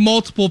killed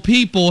multiple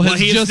people, has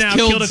just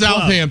killed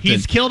Southampton.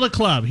 He's killed a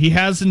club. He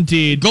has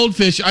indeed.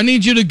 Goldfish, I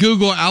need you to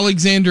Google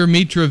Alexander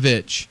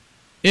Mitrovic.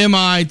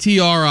 Mitrovic.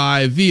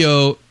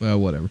 Well,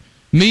 whatever.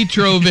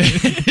 Mitrovic.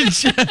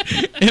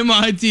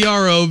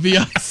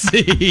 Mitrovic.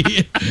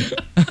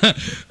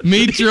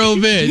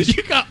 Mitrovic.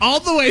 You got all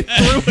the way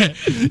through it.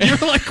 You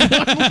were like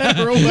one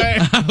letter away,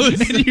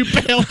 and you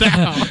bailed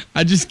out.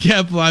 I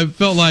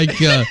felt like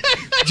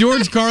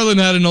George Carlin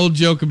had an old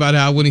joke about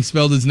how when he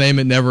spelled his name,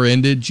 it never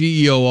ended.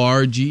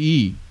 Georgeorge.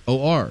 And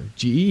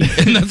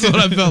that's what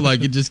I felt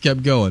like. It just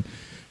kept going.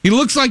 He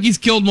looks like he's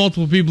killed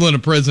multiple people in a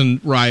prison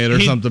riot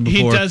or something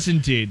before. He does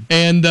indeed.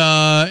 And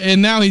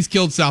now he's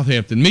killed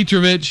Southampton.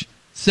 Mitrovic,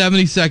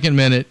 72nd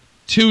minute,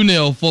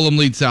 2-0, Fulham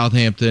lead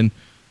Southampton.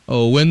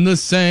 Oh, when the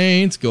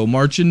Saints go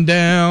marching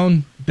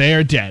down. They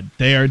are dead.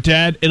 They are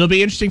dead. It'll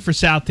be interesting for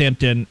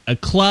Southampton, a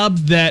club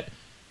that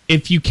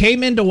if you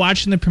came into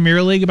watching the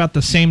Premier League about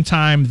the same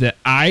time that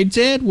I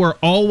did, were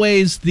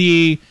always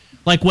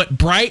like what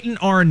Brighton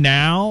are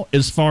now,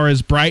 as far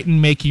as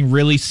Brighton making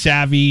really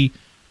savvy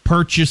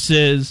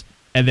purchases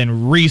and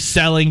then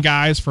reselling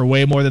guys for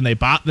way more than they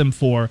bought them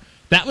for.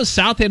 That was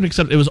Southampton,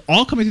 except it was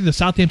all coming through the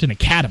Southampton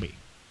Academy.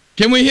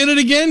 Can we hit it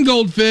again,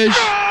 Goldfish?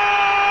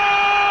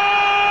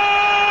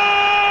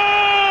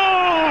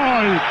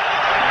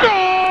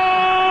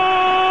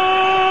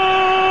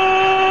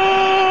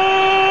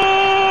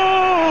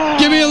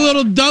 Give me a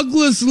little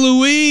Douglas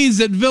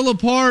Luiz at Villa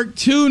Park,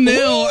 2-0.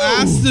 Ooh.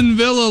 Aston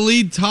Villa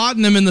lead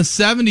Tottenham in the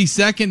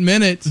 72nd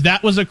minute.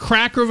 That was a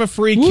cracker of a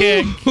free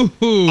kick.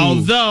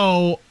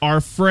 Although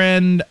our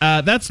friend,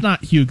 that's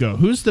not Hugo.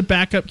 Who's the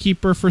backup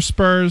keeper for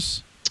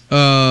Spurs?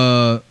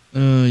 Yeah,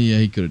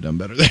 he could have done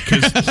better there.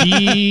 Because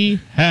he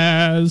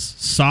has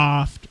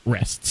soft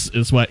wrists,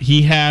 is what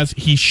he has.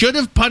 He should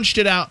have punched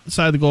it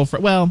outside the goal.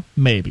 Well,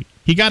 maybe.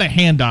 He got a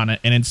hand on it,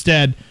 and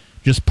instead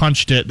just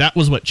punched it. That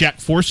was what,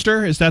 Jack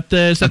Forster? Is that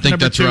the I think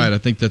that's right. I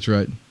think that's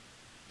right.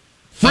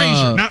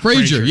 Frazier, not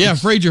Frazier. Yeah,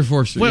 Frazier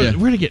Forster.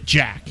 Where to get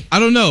Jack? I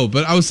don't know,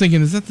 but I was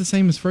thinking, is that the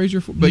same as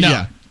Frazier? But no,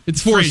 yeah,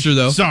 it's Forster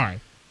though. Sorry.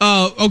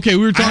 Okay,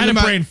 we were talking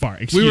about brain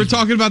fart. We were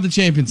talking about the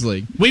Champions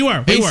League. We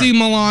were. AC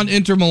Milan,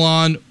 Inter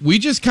Milan. We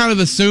just kind of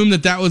assumed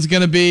that was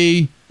going to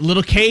be a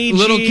little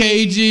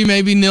cagey,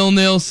 maybe 0-0,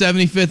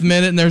 75th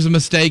minute, and there's a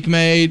mistake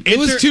made. It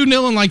was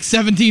 2-0 in like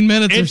 17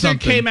 minutes or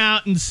something. Inter came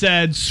out and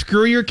said,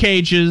 "Screw your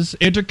cages."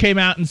 Inter came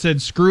out and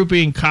said, "Screw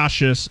being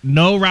cautious."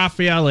 No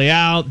Rafael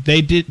Leao.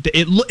 They did.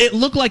 It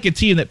looked like a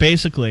team that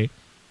basically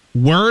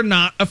were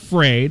not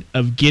afraid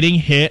of getting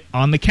hit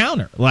on the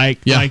counter, like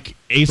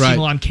AC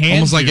Milan can.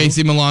 Almost like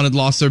AC Milan had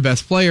lost their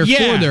best player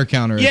for their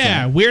counter.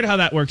 Yeah, weird how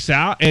that works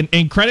out.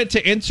 And credit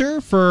to Inter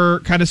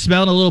for kind of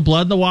smelling a little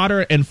blood in the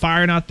water and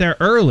firing out there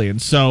early.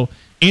 And so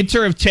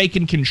Inter have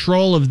taken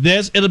control of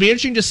this. It'll be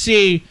interesting to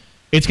see.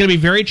 It's going to be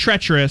very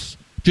treacherous.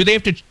 Do they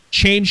have to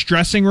change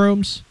dressing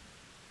rooms?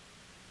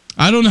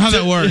 I don't know how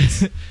that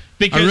works.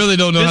 I really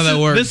don't know how that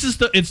works.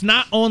 It's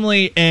not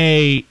only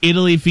a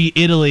Italy v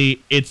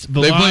Italy. It's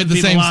they played the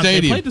same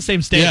stadium. They played the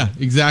same stadium.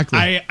 Yeah,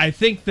 exactly. I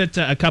think that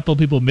a couple of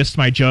people missed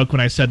my joke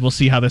when I said we'll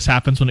see how this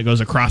happens when it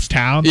goes across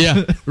town.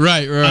 Yeah,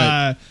 right.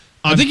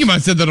 I think you might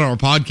have said that on our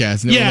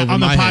podcast. And on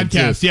the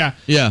podcast.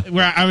 Yeah.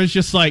 Where I was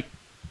just like,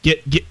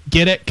 get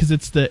it because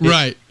it's the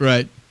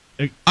right.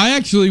 I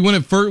actually, when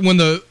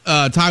the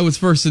tie was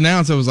first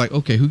announced, I was like,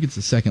 okay, who gets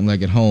the second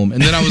leg at home?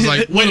 And then I was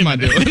like, what am I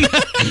doing?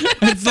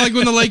 It's like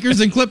when the Lakers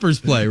and Clippers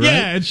play, right?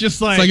 Yeah, it's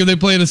just like... It's like if they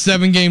play in a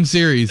 7-game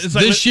series.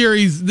 Like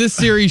this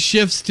series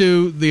shifts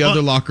to the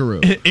other locker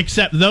room.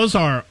 Except those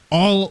are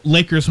all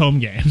Lakers home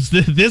games.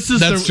 This is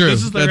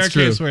the rare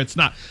case where it's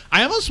not.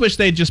 I almost wish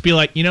they'd just be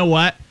like, you know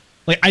what?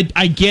 Like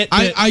I get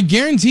that, I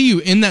guarantee you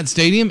in that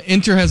stadium,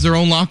 Inter has their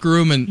own locker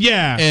room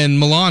and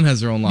Milan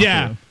has their own locker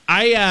room. So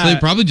they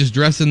probably just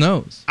dress in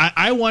those.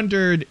 I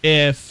wondered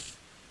if,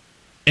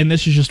 and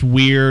this is just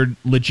weird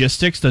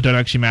logistics that don't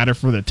actually matter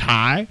for the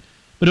tie,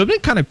 but it would have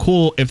been kind of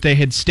cool if they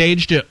had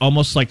staged it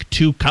almost like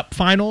 2 cup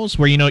finals,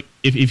 where,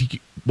 if you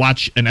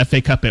watch an FA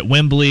Cup at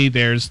Wembley,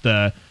 there's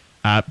the,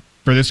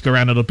 for this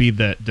go-round, it'll be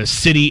the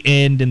City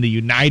end and the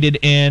United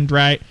end,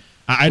 right?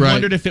 I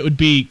wondered if it would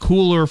be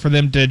cooler for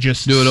them to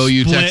just do it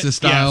OU Texas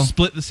style,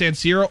 split the San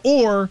Siro,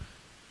 or...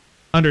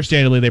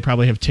 Understandably, they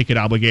probably have ticket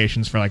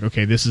obligations for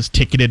okay, this is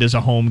ticketed as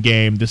a home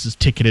game, this is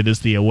ticketed as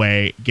the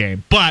away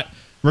game. But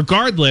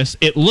regardless,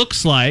 it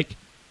looks like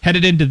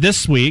headed into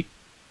this week,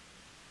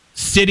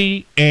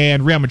 City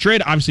and Real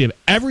Madrid obviously have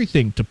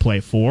everything to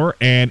play for,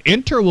 and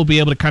Inter will be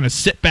able to kind of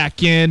sit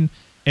back in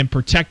and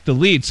protect the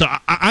lead. So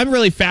I'm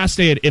really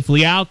fascinated if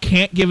Leal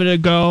can't give it a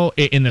go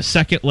in the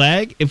second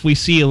leg, if we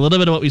see a little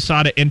bit of what we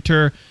saw to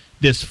Inter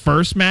this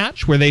first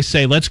match, where they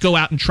say, let's go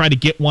out and try to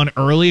get one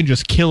early and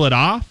just kill it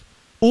off,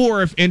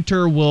 or if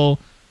Inter will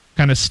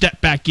kind of step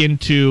back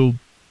into,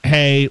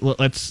 hey,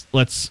 let's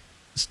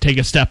take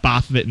a step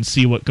off of it and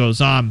see what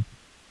goes on.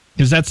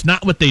 Because that's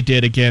not what they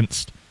did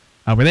against...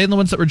 were they the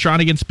ones that were drawn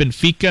against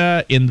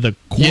Benfica in the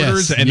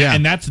quarters? Yes,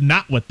 and that's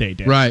not what they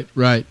did.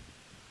 Right.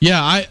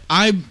 Yeah,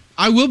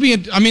 I will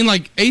be... I mean,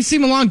 like, AC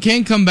Milan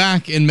can come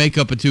back and make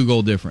up a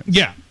 2-goal difference.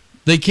 Yeah.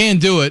 They can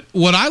do it.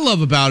 What I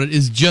love about it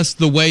is just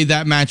the way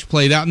that match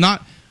played out.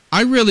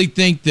 I really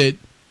think that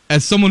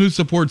as someone who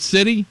supports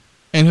City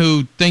and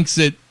who thinks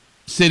that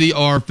City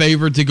are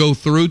favored to go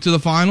through to the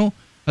final,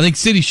 I think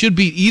City should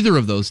beat either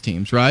of those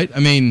teams, right? I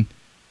mean,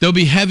 there'll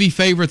be heavy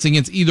favorites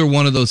against either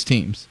one of those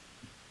teams.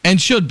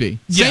 And should be.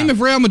 Yeah. Same if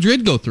Real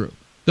Madrid go through.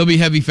 They'll be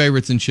heavy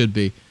favorites and should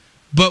be.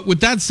 But with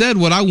that said,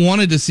 what I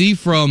wanted to see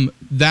from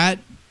that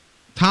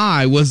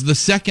tie was the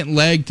second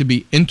leg to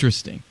be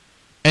interesting.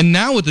 And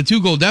now with the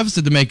 2-goal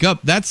deficit to make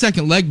up, that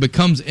second leg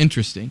becomes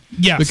interesting.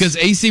 Yes. Because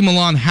AC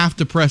Milan have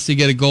to press to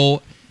get a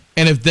goal.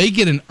 And if they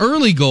get an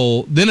early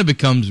goal, then it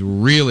becomes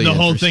really The interesting.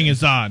 whole thing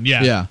is on,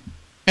 yeah. Yeah.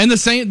 And the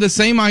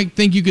same I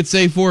think you could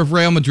say for if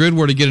Real Madrid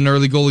were to get an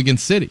early goal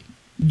against City.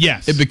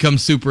 Yes. It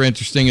becomes super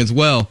interesting as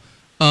well.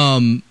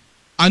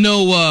 I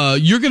know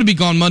you're going to be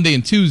gone Monday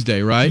and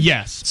Tuesday, right?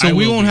 Yes. So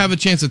we won't have a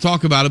chance to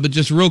talk about it, but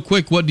just real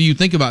quick, what do you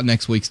think about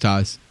next week's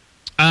ties?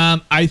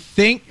 I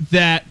think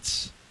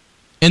that...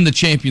 In the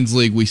Champions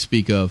League we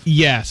speak of.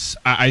 Yes.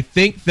 I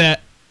think that,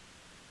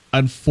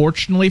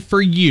 unfortunately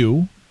for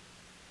you,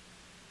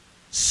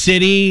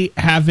 City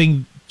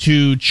having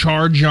to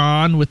charge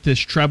on with this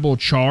treble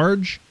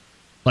charge,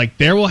 like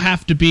there will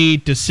have to be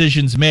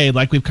decisions made,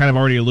 like we've kind of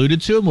already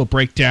alluded to, and we'll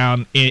break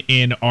down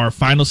in our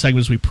final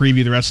segments we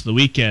preview the rest of the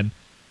weekend.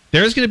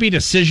 There's going to be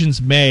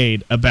decisions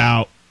made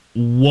about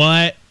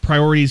what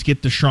priorities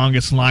get the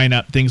strongest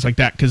lineup, things like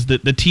that, because the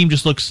team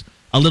just looks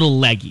a little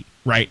leggy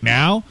right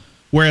now.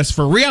 Whereas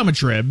for Real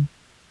Madrid,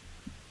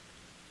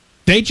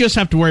 they just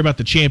have to worry about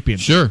the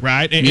championship, sure,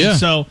 right? And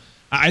so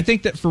I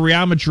think that for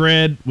Real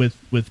Madrid with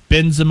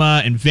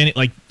Benzema and Vinny,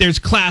 like there's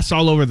class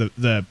all over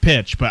the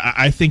pitch, but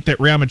I think that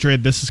Real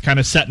Madrid, this is kind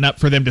of setting up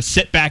for them to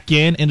sit back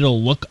in and it'll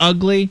look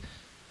ugly,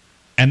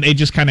 and they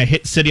just kind of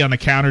hit City on the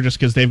counter just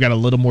because they've got a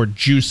little more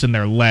juice in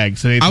their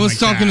legs. I was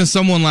talking to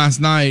someone last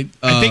night.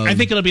 I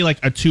think it'll be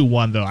like a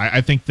 2-1 though.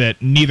 I think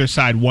that neither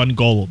side one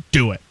goal will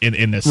do it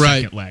in this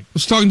second leg. I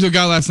was talking to a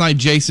guy last night,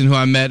 Jason, who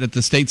I met at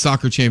the state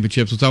soccer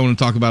championships, which I want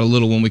to talk about a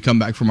little when we come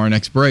back from our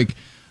next break.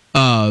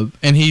 And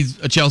he's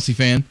a Chelsea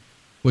fan,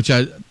 which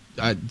I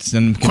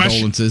send him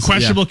condolences.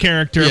 Questionable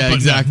character, but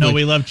exactly. No,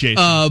 we love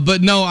Jason.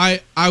 But no,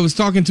 I was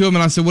talking to him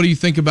and I said, "What do you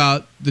think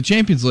about the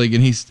Champions League?"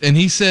 And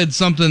he said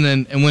something,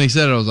 and when he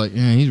said it, I was like,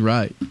 "Yeah, he's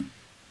right."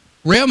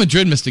 Real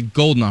Madrid missed a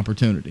golden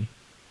opportunity.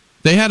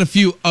 They had a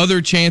few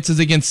other chances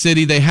against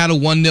City. They had a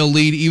 1-0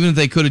 lead, even if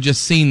they could have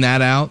just seen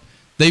that out.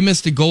 They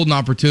missed a golden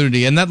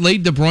opportunity, and that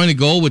late De Bruyne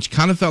goal, which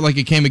kind of felt like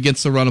it came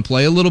against the run of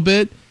play a little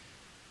bit.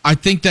 I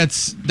think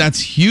that's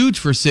huge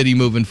for City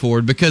moving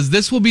forward, because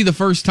this will be the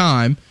first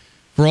time,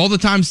 for all the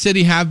time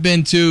City have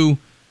been to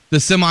the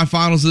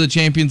semifinals of the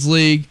Champions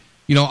League,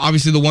 you know,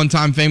 obviously the one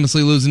time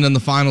famously losing in the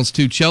finals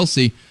to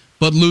Chelsea,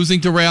 but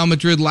losing to Real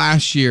Madrid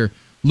last year,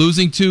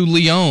 losing to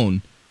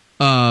Lyon,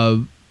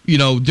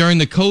 during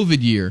the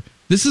COVID year.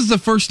 This is the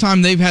first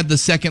time they've had the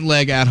second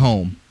leg at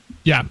home.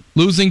 Yeah.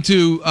 Losing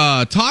to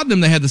Tottenham,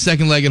 they had the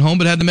second leg at home,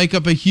 but had to make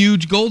up a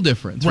huge goal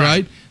difference,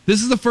 right?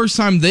 This is the first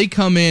time they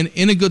come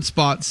in a good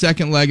spot,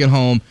 second leg at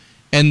home,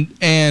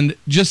 and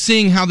just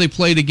seeing how they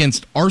played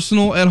against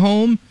Arsenal at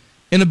home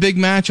in a big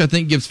match, I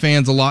think gives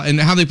fans a lot, and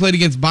how they played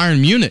against Bayern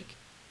Munich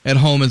at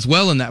home as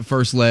well in that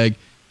first leg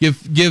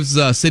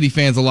gives City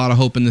fans a lot of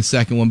hope in the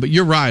second one. But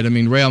you're right. I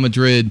mean, Real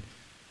Madrid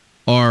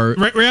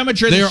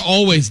they're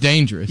always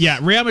dangerous. Yeah,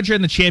 Real Madrid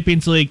in the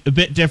Champions League, a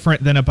bit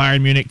different than a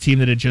Bayern Munich team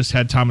that had just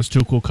had Thomas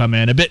Tuchel come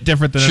in. A bit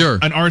different than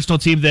an Arsenal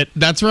team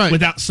that's right,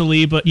 without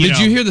Saliba. Did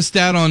you hear the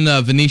stat on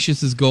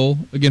Vinicius' goal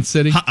against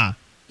City?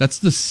 That's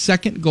the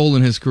second goal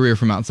in his career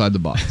from outside the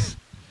box.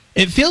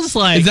 It feels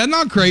like... Is that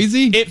not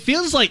crazy? It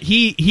feels like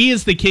he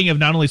is the king of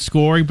not only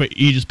scoring, but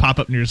you just pop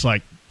up and you're just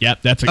like,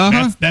 yep, that's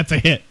a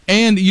hit.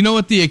 And you know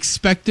what the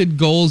expected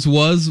goals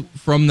was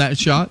from that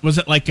shot? Was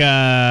it like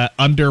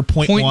under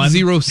 0.1?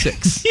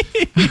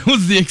 0.06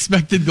 was the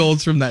expected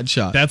gols from that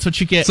shot. That's what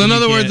you get. So in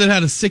other words, it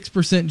had a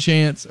 6%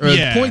 chance, or a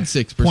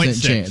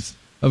 0.6% chance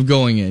of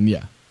going in.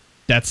 Yeah.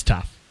 That's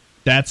tough.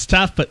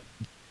 But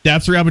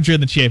that's Real Madrid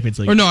in the Champions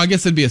League. Or no, I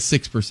guess it'd be a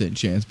 6%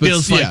 chance. But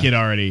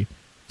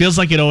feels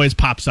like it always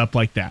pops up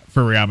like that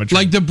for Real Madrid.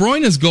 Like De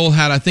Bruyne's goal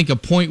had, I think, a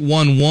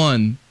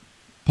 0.11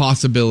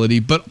 possibility,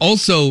 but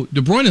also De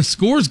Bruyne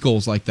scores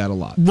goals like that a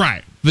lot.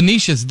 Right.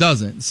 Vinicius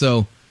doesn't.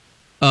 So,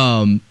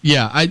 I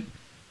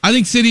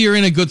think City are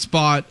in a good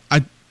spot.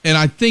 And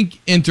I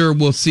think Inter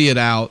will see it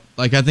out.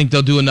 Like, I think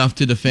they'll do enough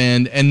to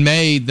defend and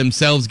may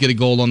themselves get a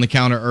goal on the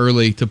counter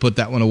early to put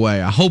that one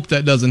away. I hope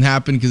that doesn't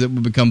happen because it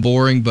will become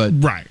boring, but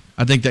right.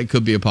 I think that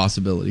could be a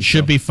possibility.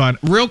 Should be fun.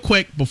 Real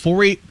quick, before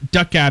we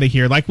duck out of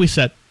here, like we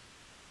said,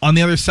 on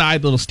the other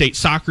side, little state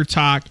soccer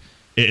talk,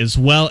 as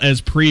well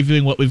as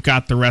previewing what we've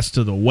got the rest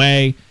of the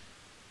way.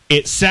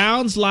 It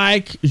sounds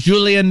like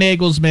Julian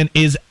Nagelsmann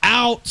is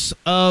out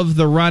of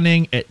the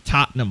running at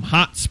Tottenham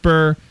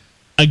Hotspur.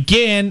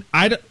 Again,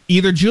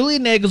 either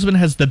Julian Nagelsmann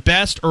has the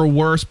best or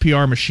worst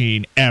PR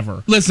machine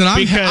ever. Listen,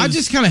 I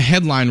just kind of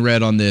headline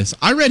read on this.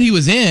 I read he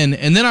was in,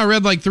 and then I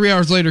read like 3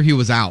 hours later he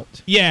was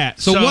out. Yeah.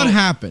 So what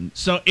happened?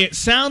 So it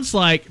sounds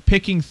like,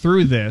 picking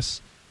through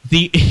this,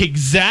 the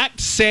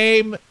exact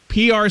same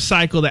PR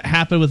cycle that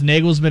happened with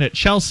Nagelsmann at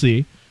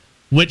Chelsea,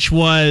 which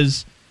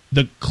was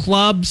the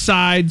club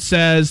side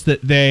says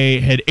that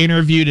they had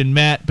interviewed and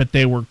met, but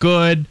they were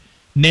good.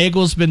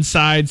 Nagelsmann's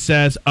side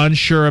says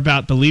unsure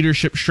about the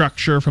leadership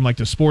structure from like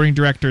the sporting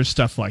directors,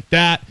 stuff like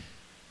that.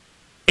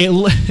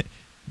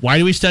 Why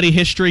do we study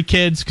history,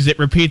 kids? Because it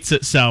repeats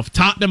itself.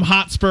 Tottenham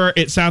Hotspur,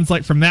 it sounds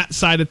like from that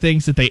side of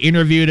things that they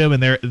interviewed him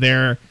and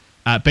they're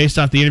based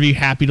off the interview,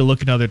 happy to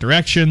look in other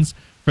directions.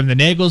 From the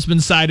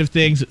Nagelsmann side of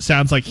things, it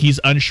sounds like he's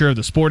unsure of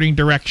the sporting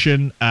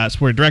director,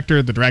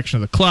 the direction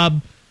of the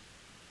club.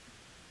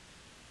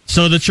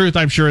 So the truth,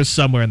 I'm sure, is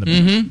somewhere in the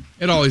middle.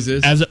 Mm-hmm. It always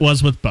is. As it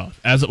was with both.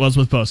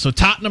 So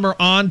Tottenham are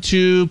on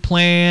to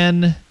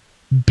plan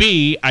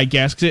B, I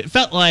guess, because it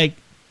felt like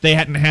they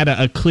hadn't had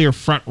a clear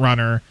front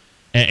runner.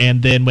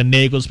 And then when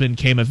Nagelsmann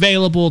came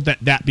available,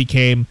 that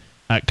became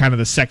kind of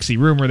the sexy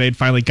rumor. They'd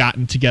finally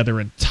gotten together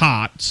and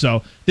taught.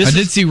 So I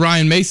did see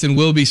Ryan Mason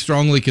will be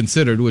strongly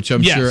considered, which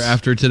I'm sure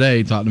after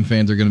today, Tottenham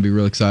fans are going to be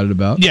real excited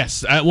about.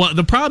 Yes. Well,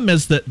 the problem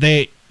is that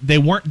they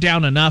weren't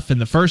down enough in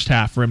the first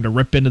half for him to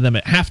rip into them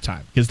at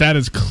halftime, because that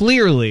is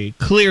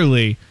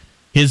clearly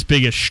his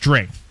biggest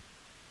strength.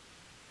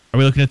 Are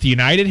we looking at the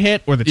United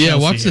hit or the Chelsea hit?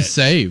 Yeah, watch the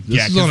save.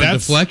 This is on a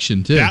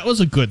deflection, too. That was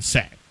a good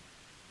save.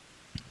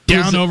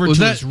 Down over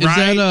to his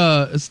right.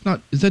 Is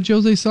that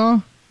Jose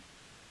Sa?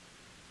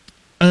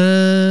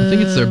 I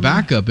think it's their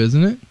backup,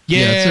 isn't it?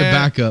 Yeah, it's their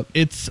backup.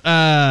 It's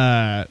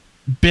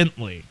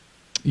Bentley.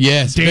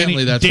 Yes,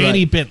 Bentley, that's right.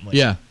 Danny Bentley.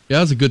 Yeah,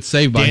 that was a good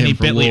save by him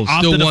for Bentley, Wolves.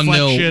 Still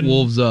 1-0,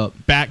 Wolves up.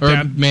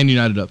 Man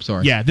United up,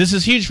 sorry. Yeah, this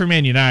is huge for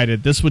Man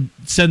United. This would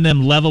send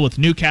them level with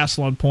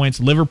Newcastle on points.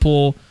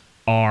 Liverpool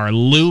are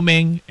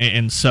looming,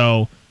 and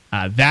so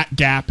that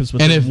gap is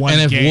within one game.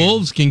 And if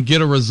Wolves can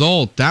get a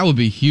result, that would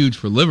be huge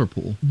for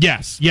Liverpool.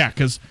 Yes, yeah,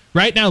 because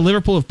right now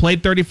Liverpool have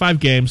played 35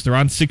 games. They're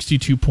on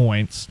 62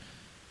 points.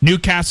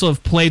 Newcastle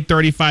have played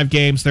 35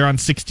 games. They're on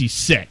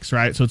 66,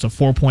 right? So it's a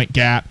 4-point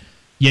gap.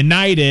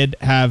 United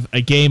have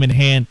a game in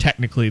hand,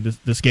 technically,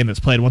 this game that's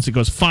played. Once it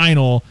goes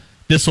final,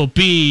 this will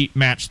be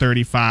match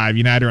 35.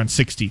 United are on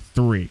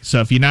 63.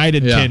 So if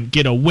United can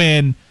get a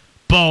win,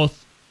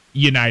 both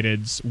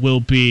Uniteds will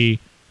be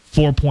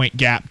 4-point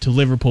gap to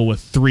Liverpool with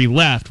 3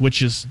 left,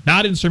 which is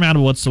not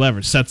insurmountable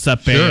whatsoever. Sets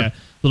up a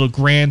little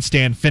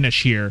grandstand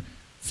finish here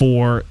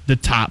for the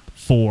top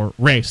 4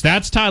 race.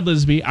 That's Todd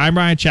Lisenbee. I'm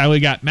Ryan Chow.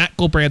 We got Matt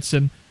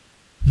Gulbranson,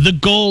 the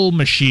goal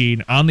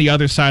machine, on the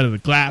other side of the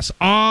glass.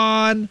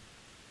 On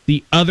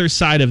the other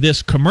side of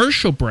this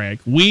commercial break,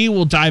 we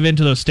will dive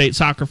into those state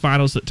soccer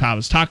finals that Todd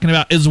was talking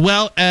about, as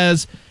well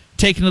as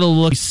taking a little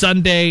look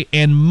Sunday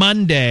and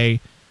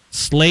Monday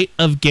slate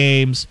of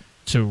games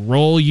to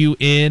roll you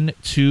in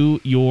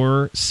to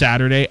your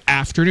Saturday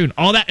afternoon.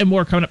 All that and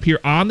more coming up here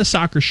on The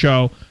Soccer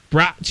Show,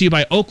 brought to you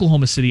by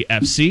Oklahoma City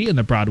FC and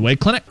the Broadway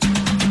Clinic.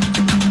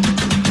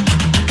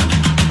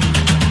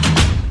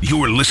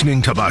 You're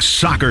listening to The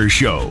Soccer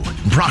Show,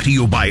 brought to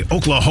you by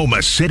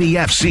Oklahoma City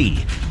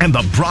FC and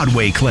the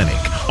Broadway Clinic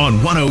on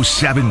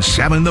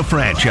 107.7 The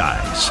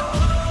Franchise.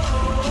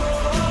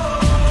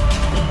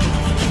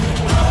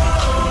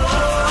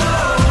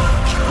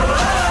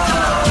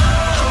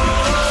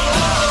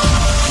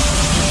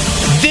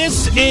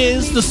 This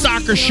is The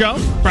Soccer Show,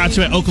 brought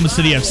to you by Oklahoma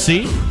City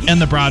FC and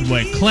the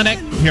Broadway Clinic.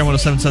 Here on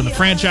 107.7 The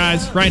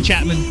Franchise. Ryan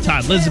Chapman,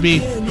 Todd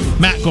Lisenbee,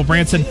 Matt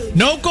Gulbranson.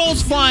 No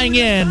goals flying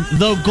in,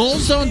 though Goal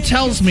Zone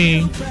tells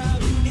me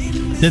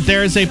that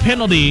there is a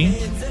penalty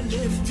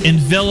in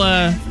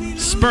Villa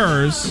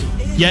Spurs.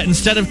 Yet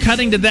instead of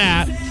cutting to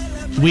that,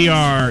 we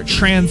are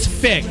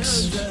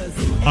transfixed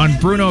on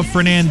Bruno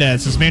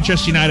Fernandes, as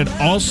Manchester United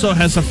also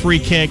has a free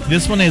kick.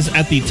 This one is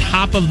at the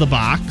top of the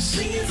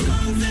box.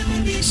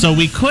 So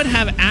we could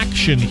have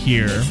action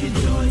here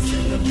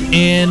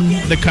in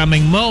the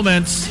coming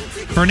moments.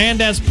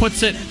 Fernandes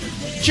puts it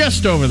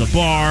just over the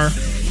bar.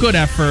 Good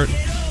effort.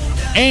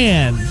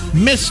 And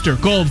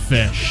Mr.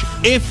 Goldfish,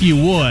 if you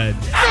would.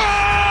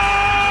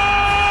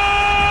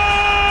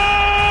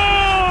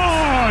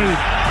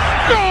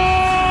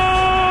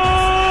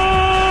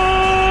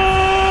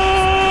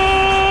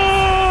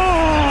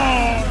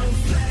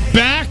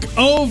 Back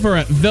over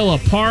at Villa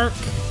Park.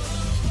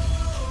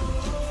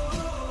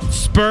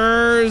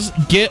 Spurs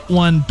get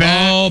one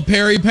back. Oh,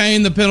 Perry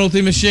Payne, the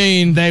penalty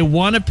machine. They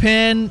won a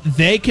pin.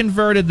 They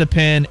converted the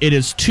pin. It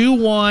is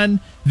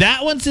 2-1.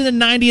 That one's in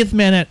the 90th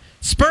minute.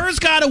 Spurs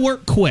got to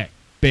work quick,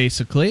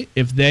 basically,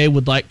 if they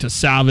would like to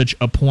salvage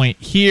a point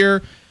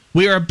here.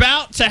 We are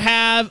about to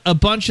have a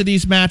bunch of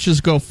these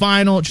matches go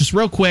final. Just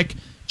real quick,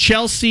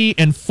 Chelsea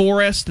and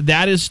Forest,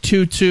 that is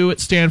 2-2 at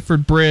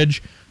Stamford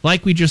Bridge.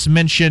 Like we just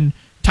mentioned,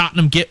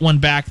 Tottenham get one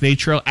back. They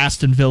trail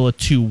Aston Villa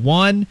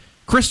 2-1.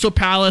 Crystal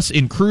Palace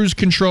in cruise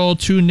control,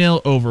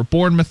 2-0 over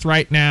Bournemouth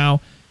right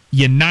now.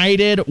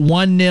 United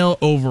 1-0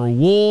 over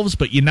Wolves,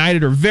 but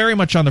United are very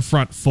much on the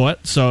front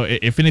foot, so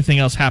if anything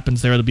else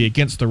happens there, it'll be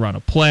against the run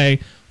of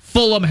play.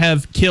 Fulham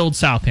have killed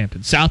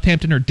Southampton.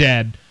 Southampton are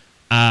dead.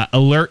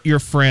 Alert your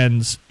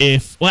friends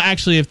if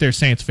they're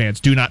Saints fans,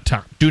 do not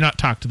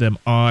talk to them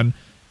on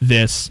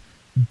this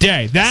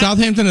day.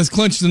 Southampton has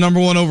clinched the number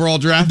 1 overall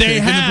draft pick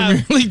in the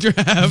Premier League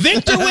draft.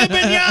 Victor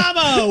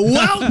Wembanyama,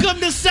 welcome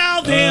to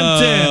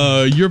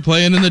Southampton. You're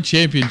playing in the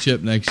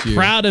championship next year.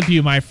 Proud of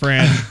you, my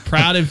friend.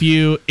 Proud of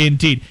you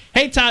indeed.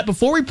 Hey, Todd,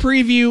 before we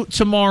preview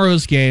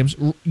tomorrow's games,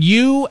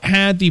 you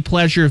had the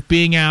pleasure of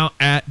being out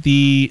at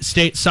the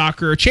state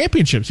soccer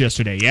championships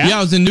yesterday, yeah? Yeah, I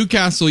was in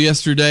Newcastle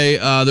yesterday.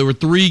 There were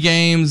 3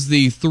 games,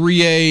 the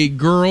 3A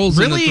girls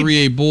and the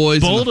 3A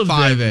boys and the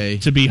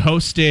 5A. To be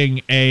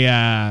hosting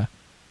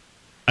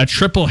a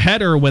triple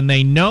header when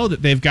they know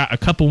that they've got a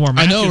couple more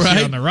matches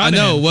here on the run. I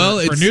know. Well,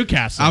 for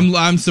Newcastle.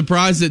 I'm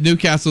surprised at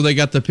Newcastle they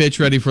got the pitch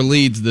ready for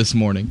Leeds this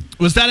morning.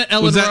 Was that at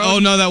Ellen Road? Oh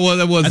no, that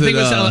wasn't. I think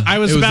I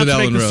was about to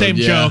make the same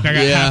joke. I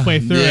got halfway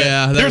through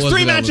it. There's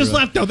 3 matches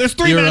left, though. There's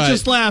 3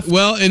 matches left.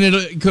 Well, and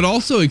it could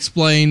also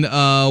explain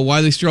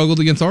why they struggled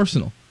against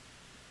Arsenal.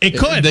 It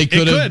could. They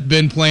could have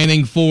been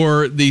planning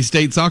for the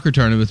state soccer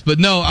tournaments, but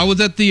no. I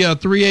was at the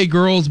 3A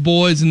girls,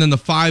 boys, and then the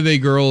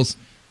 5A girls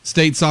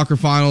state soccer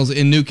finals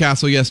in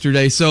Newcastle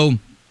yesterday. So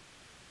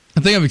I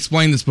think I've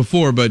explained this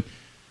before, but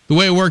the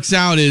way it works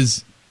out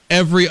is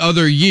every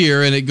other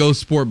year, and it goes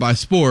sport by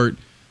sport,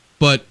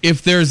 but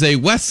if there's a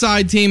West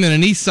Side team and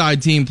an East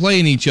Side team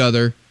playing each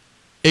other,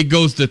 it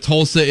goes to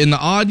Tulsa in the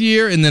odd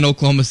year and then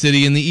Oklahoma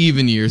City in the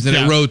even years, and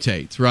it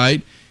rotates,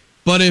 right?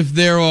 But if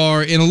there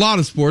are, in a lot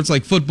of sports,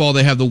 like football,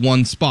 they have the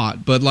one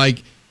spot, but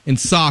like in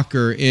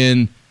soccer,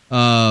 I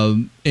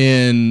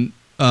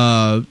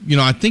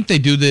think they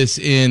do this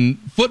in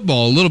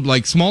football a little bit,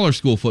 like smaller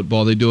school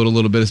football. They do it a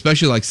little bit,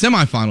 especially like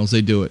semifinals.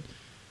 They do it,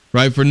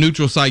 right, for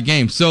neutral site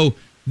games. So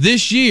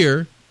this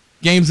year,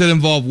 games that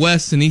involve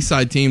West and East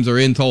Side teams are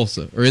in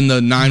Tulsa or in the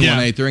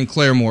 918. They're in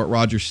Claremore at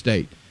Rogers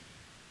State.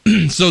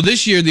 So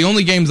this year, the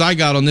only games I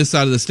got on this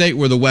side of the state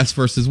were the West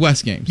versus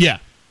West games. Yeah.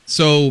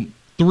 So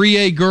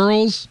 3A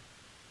girls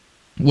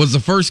was the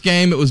first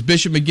game. It was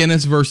Bishop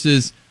McGuinness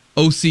versus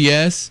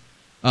OCS.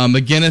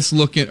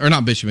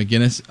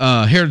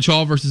 Heritage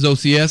Hall versus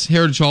OCS.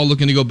 Heritage Hall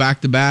looking to go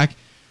back-to-back.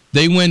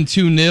 They win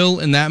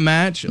 2-0 in that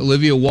match.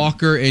 Olivia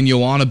Walker and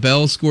Joanna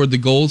Bell scored the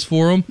goals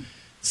for them.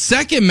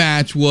 Second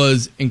match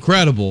was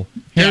incredible.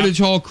 Heritage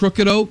Hall,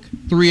 Crooked Oak,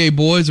 3A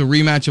boys, a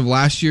rematch of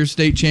last year's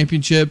state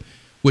championship,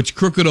 which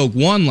Crooked Oak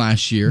won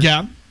last year.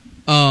 Yeah.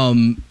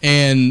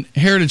 And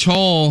Heritage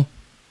Hall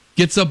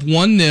gets up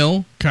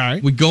 1-0.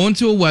 Okay. We go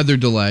into a weather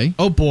delay.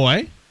 Oh,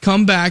 boy.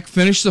 Come back,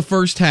 finish the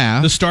first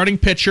half. The starting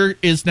pitcher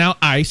is now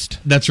iced.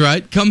 That's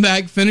right. Come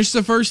back, finish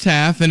the first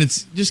half, and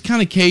it's just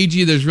kind of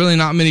cagey. There's really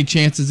not many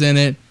chances in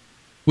it.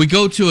 We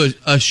go to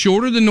a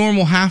shorter than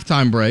normal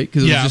halftime break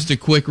because it was just a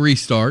quick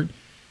restart.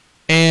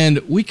 And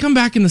we come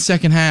back in the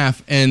second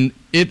half, and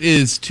it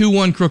is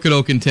 2-1 Crooked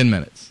Oak in 10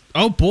 minutes.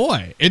 Oh,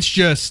 boy. It's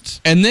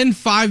just... And then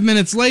 5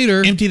 minutes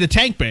later... Empty the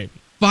tank, baby.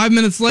 5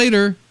 minutes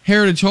later,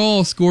 Heritage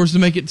Hall scores to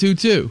make it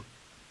 2-2.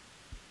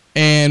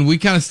 And we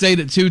kind of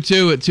stayed at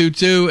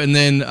 2-2, and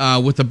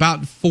then with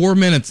about 4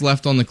 minutes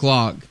left on the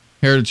clock,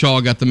 Heritage Hall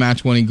got the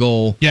match-winning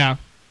goal. Yeah.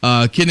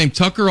 A kid named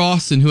Tucker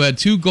Austin, who had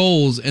 2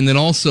 goals, and then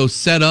also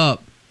set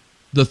up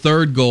the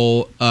third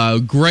goal.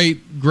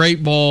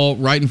 Great ball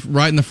right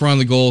in the front of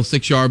the goal,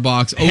 6-yard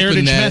box, open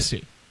Heritage net.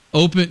 Messi.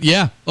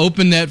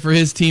 Open net for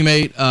his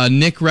teammate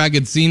Nick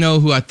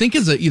Ragazzino, who I think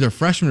is either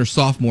freshman or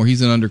sophomore.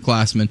 He's an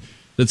underclassman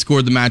that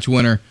scored the match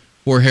winner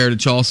for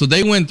Heritage Hall. So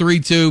they win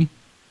 3-2.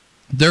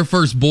 Their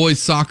first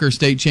boys soccer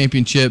state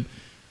championship,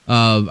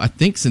 I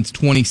think since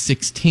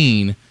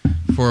 2016,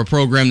 for a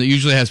program that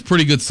usually has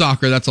pretty good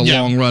soccer. That's a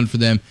long run for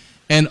them.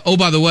 And, oh,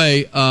 by the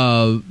way,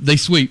 they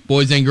sweep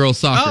boys and girls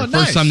soccer. Oh,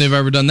 nice. First time they've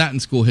ever done that in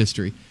school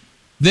history.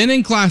 Then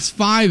in Class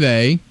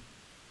 5A,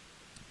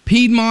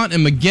 Piedmont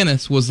and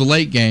McGuinness was the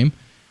late game.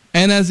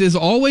 And as is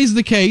always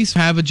the case,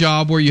 have a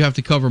job where you have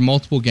to cover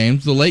multiple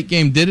games. The late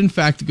game did, in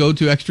fact, go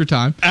to extra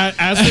time.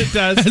 As it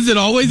does. As it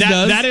always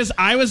does.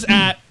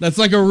 That's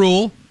like a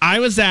rule. I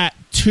was at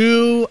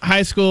 2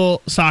 high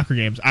school soccer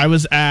games. I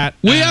was at...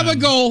 We have a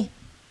goal.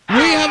 We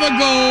have a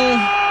goal.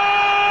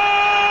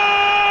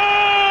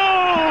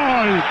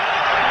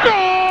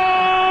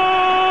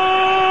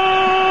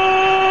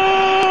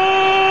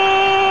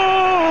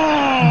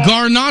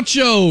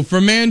 Garnacho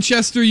for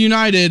Manchester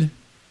United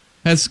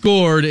has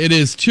scored. It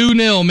is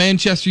 2-0.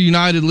 Manchester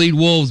United lead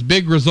Wolves.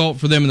 Big result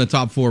for them in the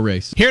top 4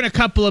 race. Here in a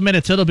couple of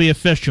minutes, it'll be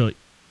official.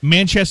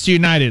 Manchester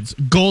United's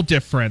goal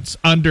difference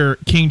under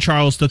King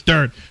Charles III.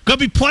 Going to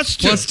be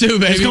 +2. +2,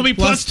 baby. It's going to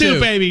be +2,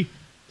 baby.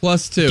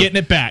 +2. Getting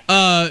it back.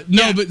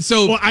 But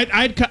so... Well,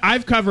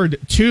 I've covered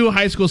 2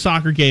 high school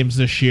soccer games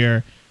this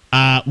year.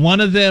 One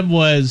of them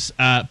was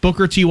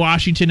Booker T.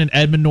 Washington and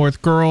Edmond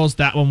North girls.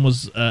 That one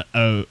was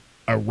a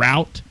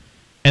rout.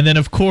 And then,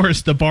 of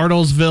course, the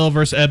Bartlesville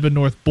versus Edmond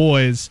North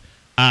boys.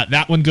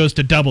 That one goes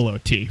to double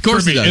OT. Of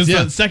course it does,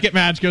 The second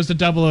match goes to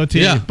double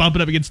OT. Yeah. Bump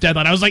it up against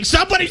deadline. I was like,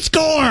 somebody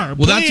score! Well,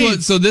 please! that's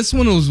what. So this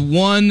one was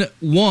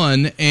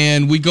 1-1,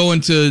 and we go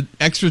into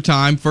extra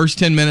time. First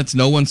 10 minutes,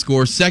 no one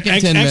scores.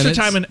 Second 10 minutes.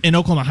 Extra time in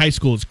Oklahoma high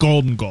school is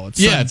golden goal.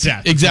 It's sudden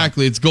death.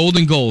 Exactly. It's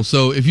golden goal.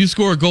 So if you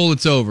score a goal,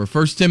 it's over.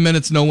 First 10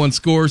 minutes, no one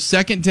scores.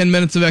 Second 10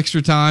 minutes of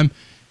extra time,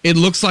 it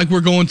looks like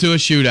we're going to a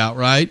shootout,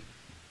 right?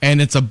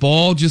 And it's a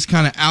ball just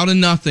kind of out of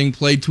nothing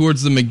played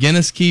towards the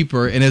McGinnis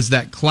keeper, and as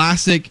that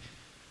classic,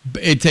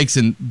 it takes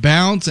a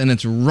bounce, and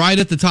it's right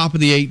at the top of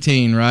the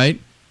 18, right?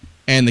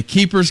 And the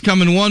keeper's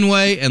coming one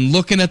way and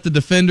looking at the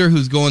defender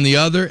who's going the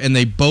other, and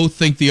they both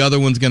think the other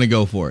one's going to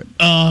go for it.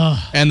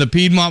 And the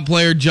Piedmont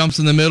player jumps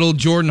in the middle.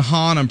 Jordan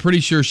Hahn, I'm pretty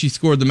sure she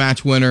scored the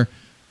match winner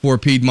for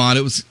Piedmont.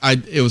 It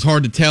was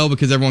hard to tell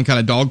because everyone kind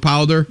of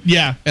dogpiled her.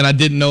 Yeah. And I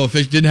didn't know if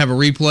it didn't have a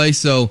replay,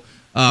 so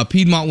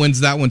Piedmont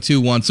wins that one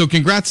 2-1. So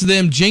congrats to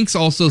them. Jinx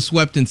also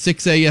swept in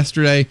 6A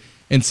yesterday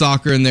in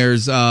soccer, and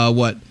there's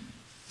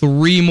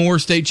 3 more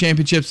state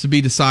championships to be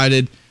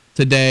decided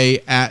today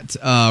at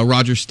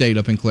Rogers State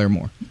up in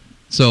Claremore.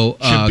 So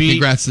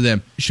congrats to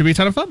them. Should be a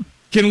ton of fun.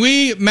 Can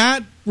we,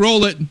 Matt,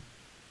 roll it?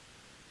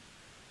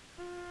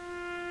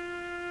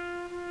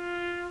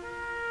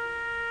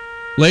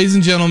 Ladies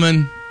and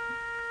gentlemen,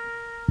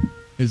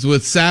 it's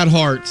with sad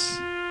hearts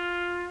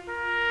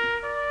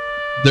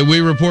that we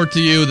report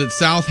to you that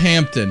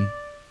Southampton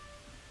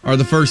are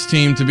the first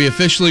team to be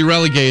officially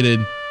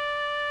relegated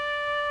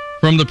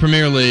from the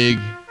Premier League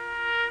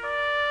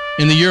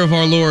in the year of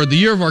our Lord, the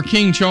year of our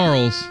King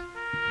Charles,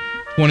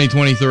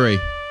 2023.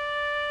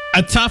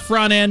 A tough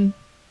run in.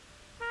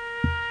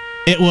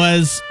 It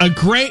was a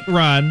great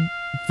run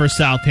for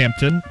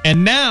Southampton.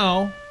 And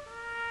now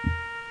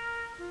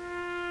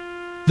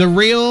the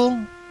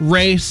real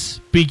race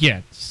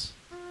begins.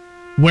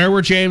 Where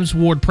will James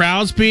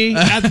Ward-Prowse be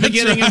at the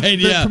beginning of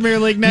the Premier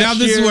League next year? Now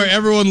this is where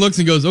everyone looks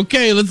and goes,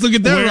 okay, let's look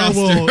at their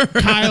roster. Where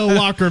will Kyle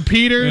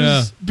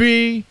Walker-Peters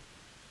be?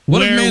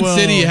 What if Man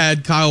City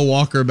had Kyle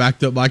Walker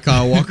backed up by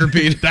Kyle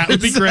Walker-Peters? That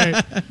would be great.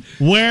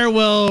 Where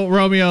will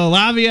Romeo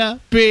Lavia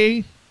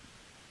be?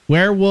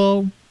 Where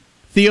will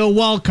Theo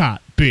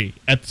Walcott be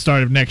at the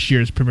start of next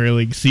year's Premier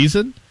League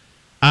season?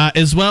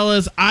 As well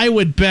as I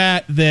would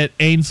bet that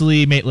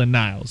Ainsley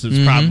Maitland-Niles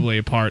is probably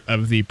a part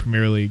of the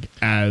Premier League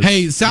as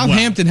Hey,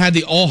 Southampton had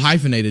the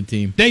all-hyphenated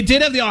team. They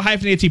did have the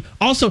all-hyphenated team.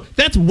 Also,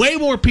 that's way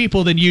more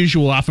people than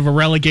usual off of a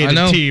relegated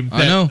team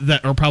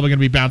that are probably going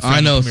to be bounced around. I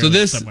know. The So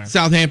this, somewhere.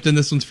 Southampton,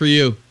 this one's for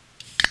you.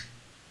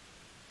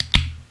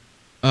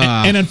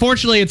 And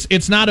unfortunately,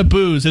 it's not a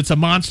booze. It's a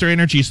Monster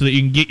Energy so that you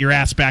can get your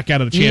ass back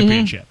out of the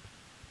championship.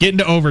 Get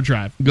into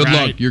overdrive. Good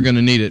luck. You're going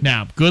to need it.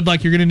 Now, good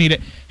luck. You're going to need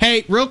it.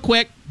 Hey, real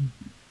quick.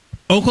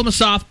 Oklahoma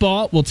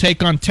softball will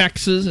take on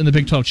Texas in the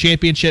Big 12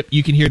 championship.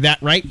 You can hear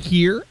that right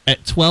here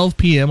at 12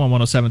 p.m. on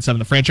 107.7.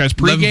 The franchise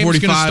pregame is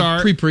going to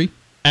start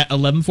at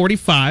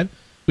 11:45.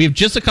 We have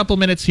just a couple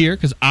minutes here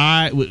because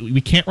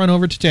we can't run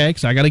over today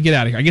because I got to get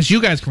out of here. I guess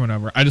you guys can run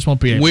over. I just won't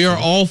be able to. We are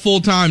all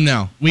full-time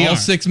now. All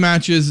 6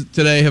 matches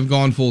today have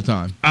gone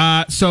full-time.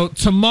 So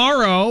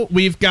tomorrow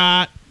we've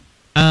got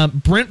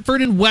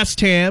Brentford and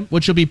West Ham,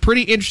 which will be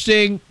pretty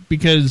interesting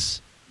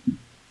because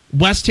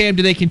West Ham,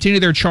 do they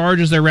continue their charge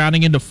as they're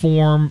rounding into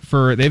form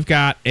they've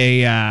got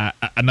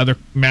another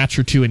match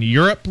or two in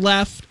Europe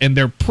left, and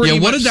they're pretty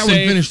much what did that one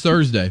finish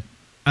Thursday?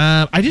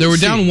 I didn't They were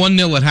see. down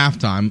 1-0 at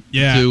halftime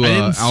to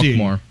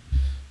Alkmaar.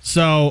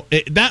 So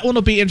that one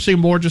will be interesting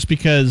more just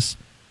because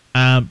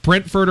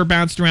Brentford are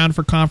bounced around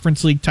for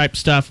Conference League type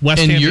stuff.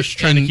 West Ham is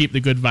trying to keep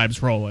the good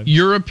vibes rolling.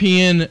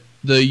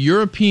 The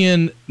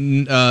European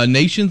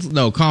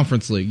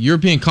Conference League.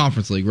 European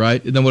Conference League, right?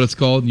 Isn't that what it's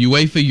called?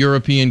 UEFA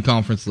European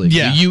Conference League.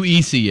 Yeah. The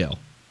UECL.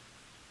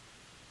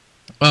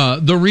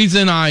 The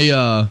reason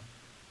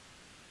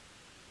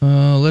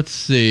let's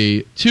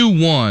see.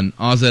 2-1,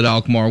 AZ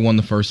Alkmaar won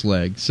the first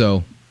leg.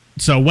 So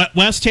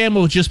West Ham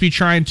will just be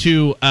trying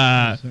to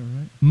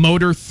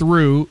motor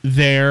through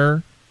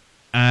their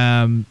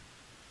trying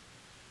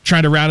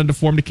to round into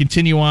form to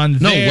continue on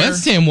there. No,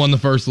 West Ham won the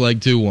first leg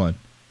 2-1.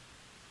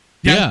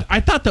 Yeah. I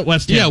thought that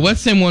West Ham. Yeah,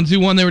 West Ham won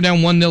 2-1. They were down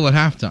 1-0 at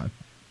halftime.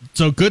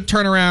 So good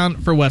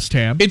turnaround for West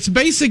Ham. It's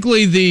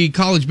basically the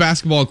college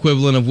basketball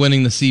equivalent of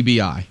winning the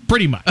CBI.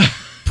 Pretty much.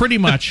 Pretty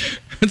much.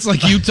 It's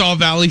like Utah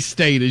Valley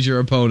State is your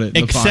opponent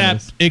in the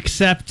finals.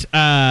 Except,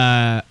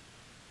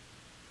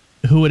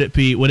 who would it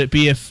be? Would it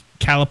be if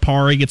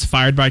Calipari gets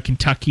fired by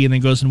Kentucky and then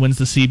goes and wins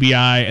the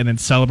CBI and then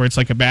celebrates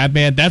like a bad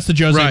man? That's the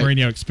Jose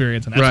Mourinho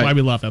experience, and that's why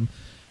we love him.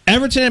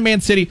 Everton and Man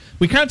City,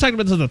 we kind of talked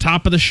about this at the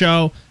top of the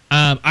show.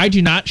 I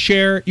do not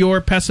share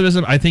your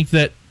pessimism. I think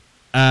that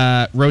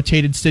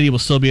rotated City will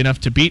still be enough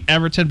to beat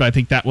Everton, but I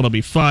think that one will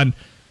be fun.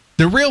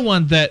 The real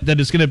one that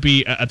is going to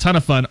be a ton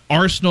of fun,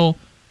 Arsenal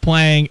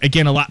playing,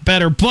 again, a lot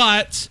better,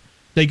 but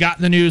they got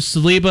the news.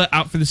 Saliba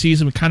out for the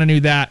season. We kind of knew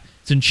that.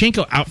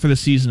 Zinchenko out for the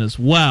season as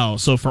well.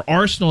 So for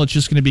Arsenal, it's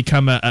just going to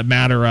become a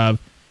matter of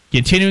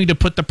continuing to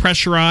put the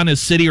pressure on as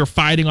City are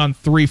fighting on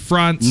three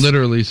fronts.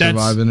 Literally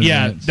surviving.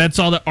 That's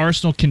all that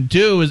Arsenal can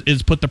do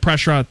is put the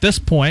pressure on at this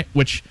point,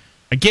 which,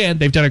 again,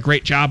 they've done a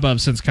great job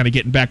of since kind of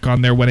getting back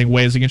on their winning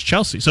ways against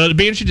Chelsea. So it'd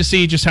be interesting to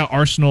see just how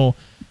Arsenal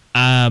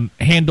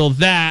handle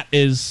that.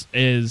 Is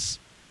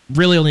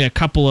really only a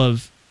couple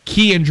of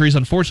key injuries,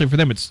 unfortunately for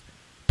them. It's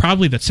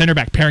probably the center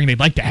back pairing they'd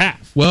like to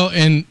have. Well,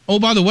 and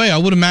by the way, I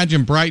would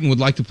imagine Brighton would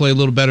like to play a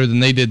little better than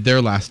they did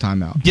their last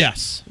time out.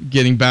 Yes,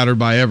 getting battered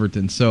by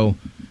Everton. So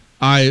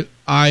I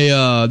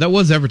that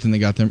was Everton that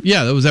got them.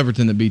 Yeah, that was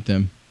Everton that beat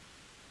them.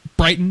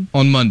 Brighton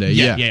on Monday.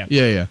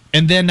 Yeah.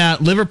 And then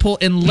Liverpool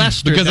and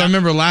Leicester. Because I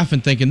remember laughing,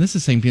 thinking this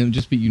is the same team that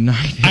just beat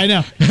United. I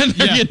know. And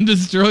they're getting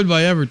destroyed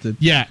by Everton.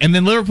 Yeah, and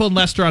then Liverpool and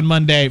Leicester on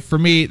Monday. For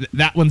me,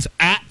 that one's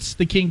at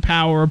the King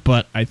Power,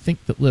 but I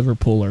think that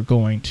Liverpool are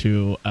going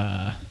to.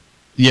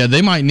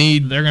 They might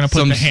need. They're going to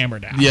put the hammer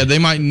down. Yeah, they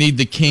might need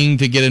the King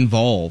to get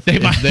involved. They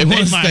want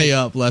to stay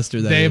up,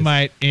 Leicester. They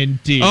might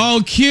indeed.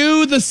 Oh,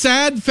 cue the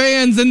sad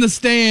fans in the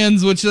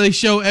stands, which they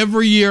show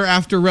every year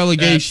after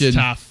relegation.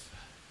 That's tough.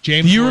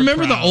 James, do you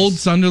remember the old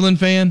Sunderland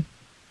fan?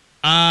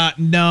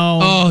 No.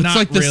 Oh, it's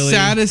like the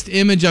saddest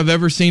image I've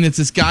ever seen. It's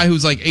this guy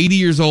who's like 80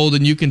 years old,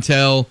 and you can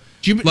tell,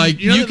 you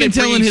can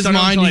tell in his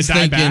mind he's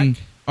thinking,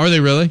 "Are they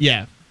really?"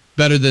 Yeah,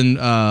 better than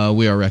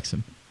We Are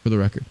Wrexham, for the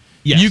record.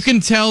 Yes. You can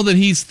tell that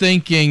he's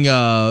thinking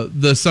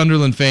the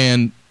Sunderland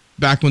fan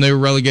back when they were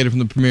relegated from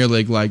the Premier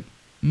League, like,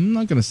 I'm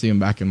not going to see him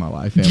back in my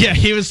life. Yeah,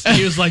 he was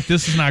like,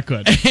 this is not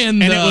good.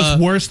 and it was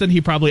worse than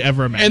he probably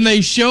ever imagined. And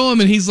they show him,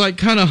 and he's like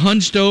kind of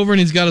hunched over, and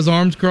he's got his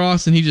arms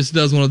crossed, and he just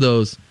does one of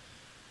those,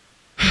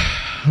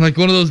 like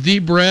one of those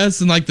deep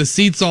breaths, and like the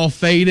seat's all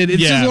faded.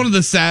 It's just one of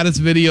the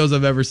saddest videos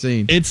I've ever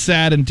seen. It's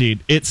sad indeed.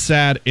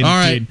 All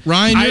right,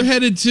 Ryan, I'm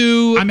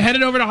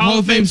headed over to Hall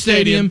of Fame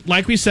Stadium.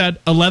 Like we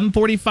said,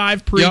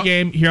 11:45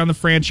 pregame here on the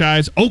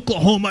franchise.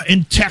 Oklahoma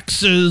and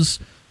Texas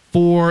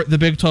for the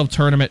Big 12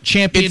 tournament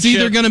championship. It's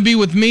either going to be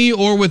with me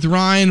or with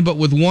Ryan, but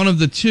with one of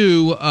the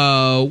two,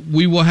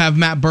 we will have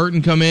Matt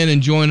Burton come in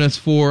and join us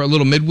for a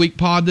little midweek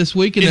pod this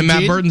week, and then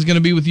Matt Burton's going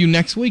to be with you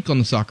next week on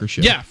the Soccer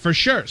Show. Yeah, for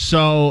sure.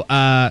 So,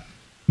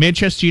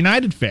 Manchester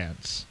United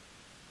fans,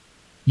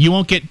 you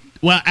won't get...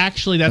 Well,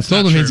 actually, that's not true.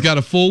 I told him he's got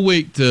a full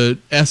week to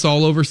S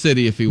all over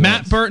City if he wants.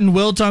 Matt Burton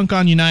will dunk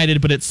on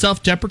United, but it's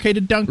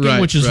self-deprecated dunking,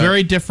 which is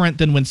very different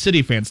than when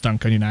City fans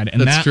dunk on United,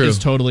 and that is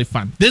totally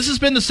fun. This has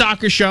been the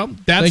Soccer Show.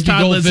 That's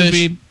Todd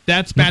Lisenbee.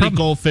 That's Matty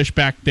Goldfish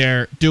back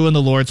there doing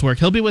the Lord's work.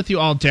 He'll be with you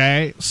all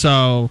day,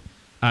 so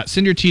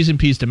send your T's and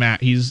P's to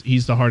Matt.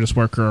 He's the hardest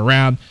worker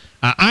around.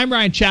 I'm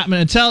Ryan Chapman.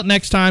 Until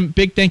next time,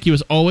 big thank you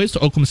as always to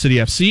Oklahoma City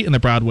FC and the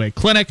Broadway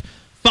Clinic.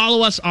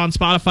 Follow us on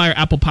Spotify or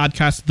Apple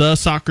Podcasts, The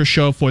Soccer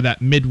Show, for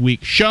that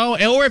midweek show.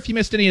 Or if you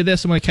missed any of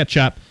this and want to catch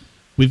up,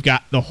 we've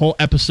got the whole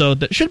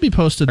episode that should be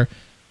posted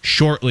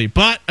shortly.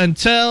 But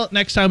until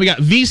next time, we got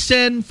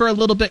VSIN for a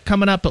little bit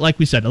coming up. But like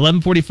we said,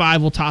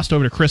 11:45, we'll toss it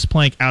over to Chris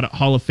Plank out at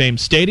Hall of Fame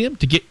Stadium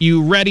to get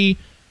you ready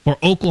for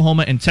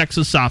Oklahoma and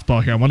Texas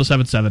softball here on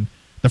 107.7,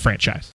 The Franchise.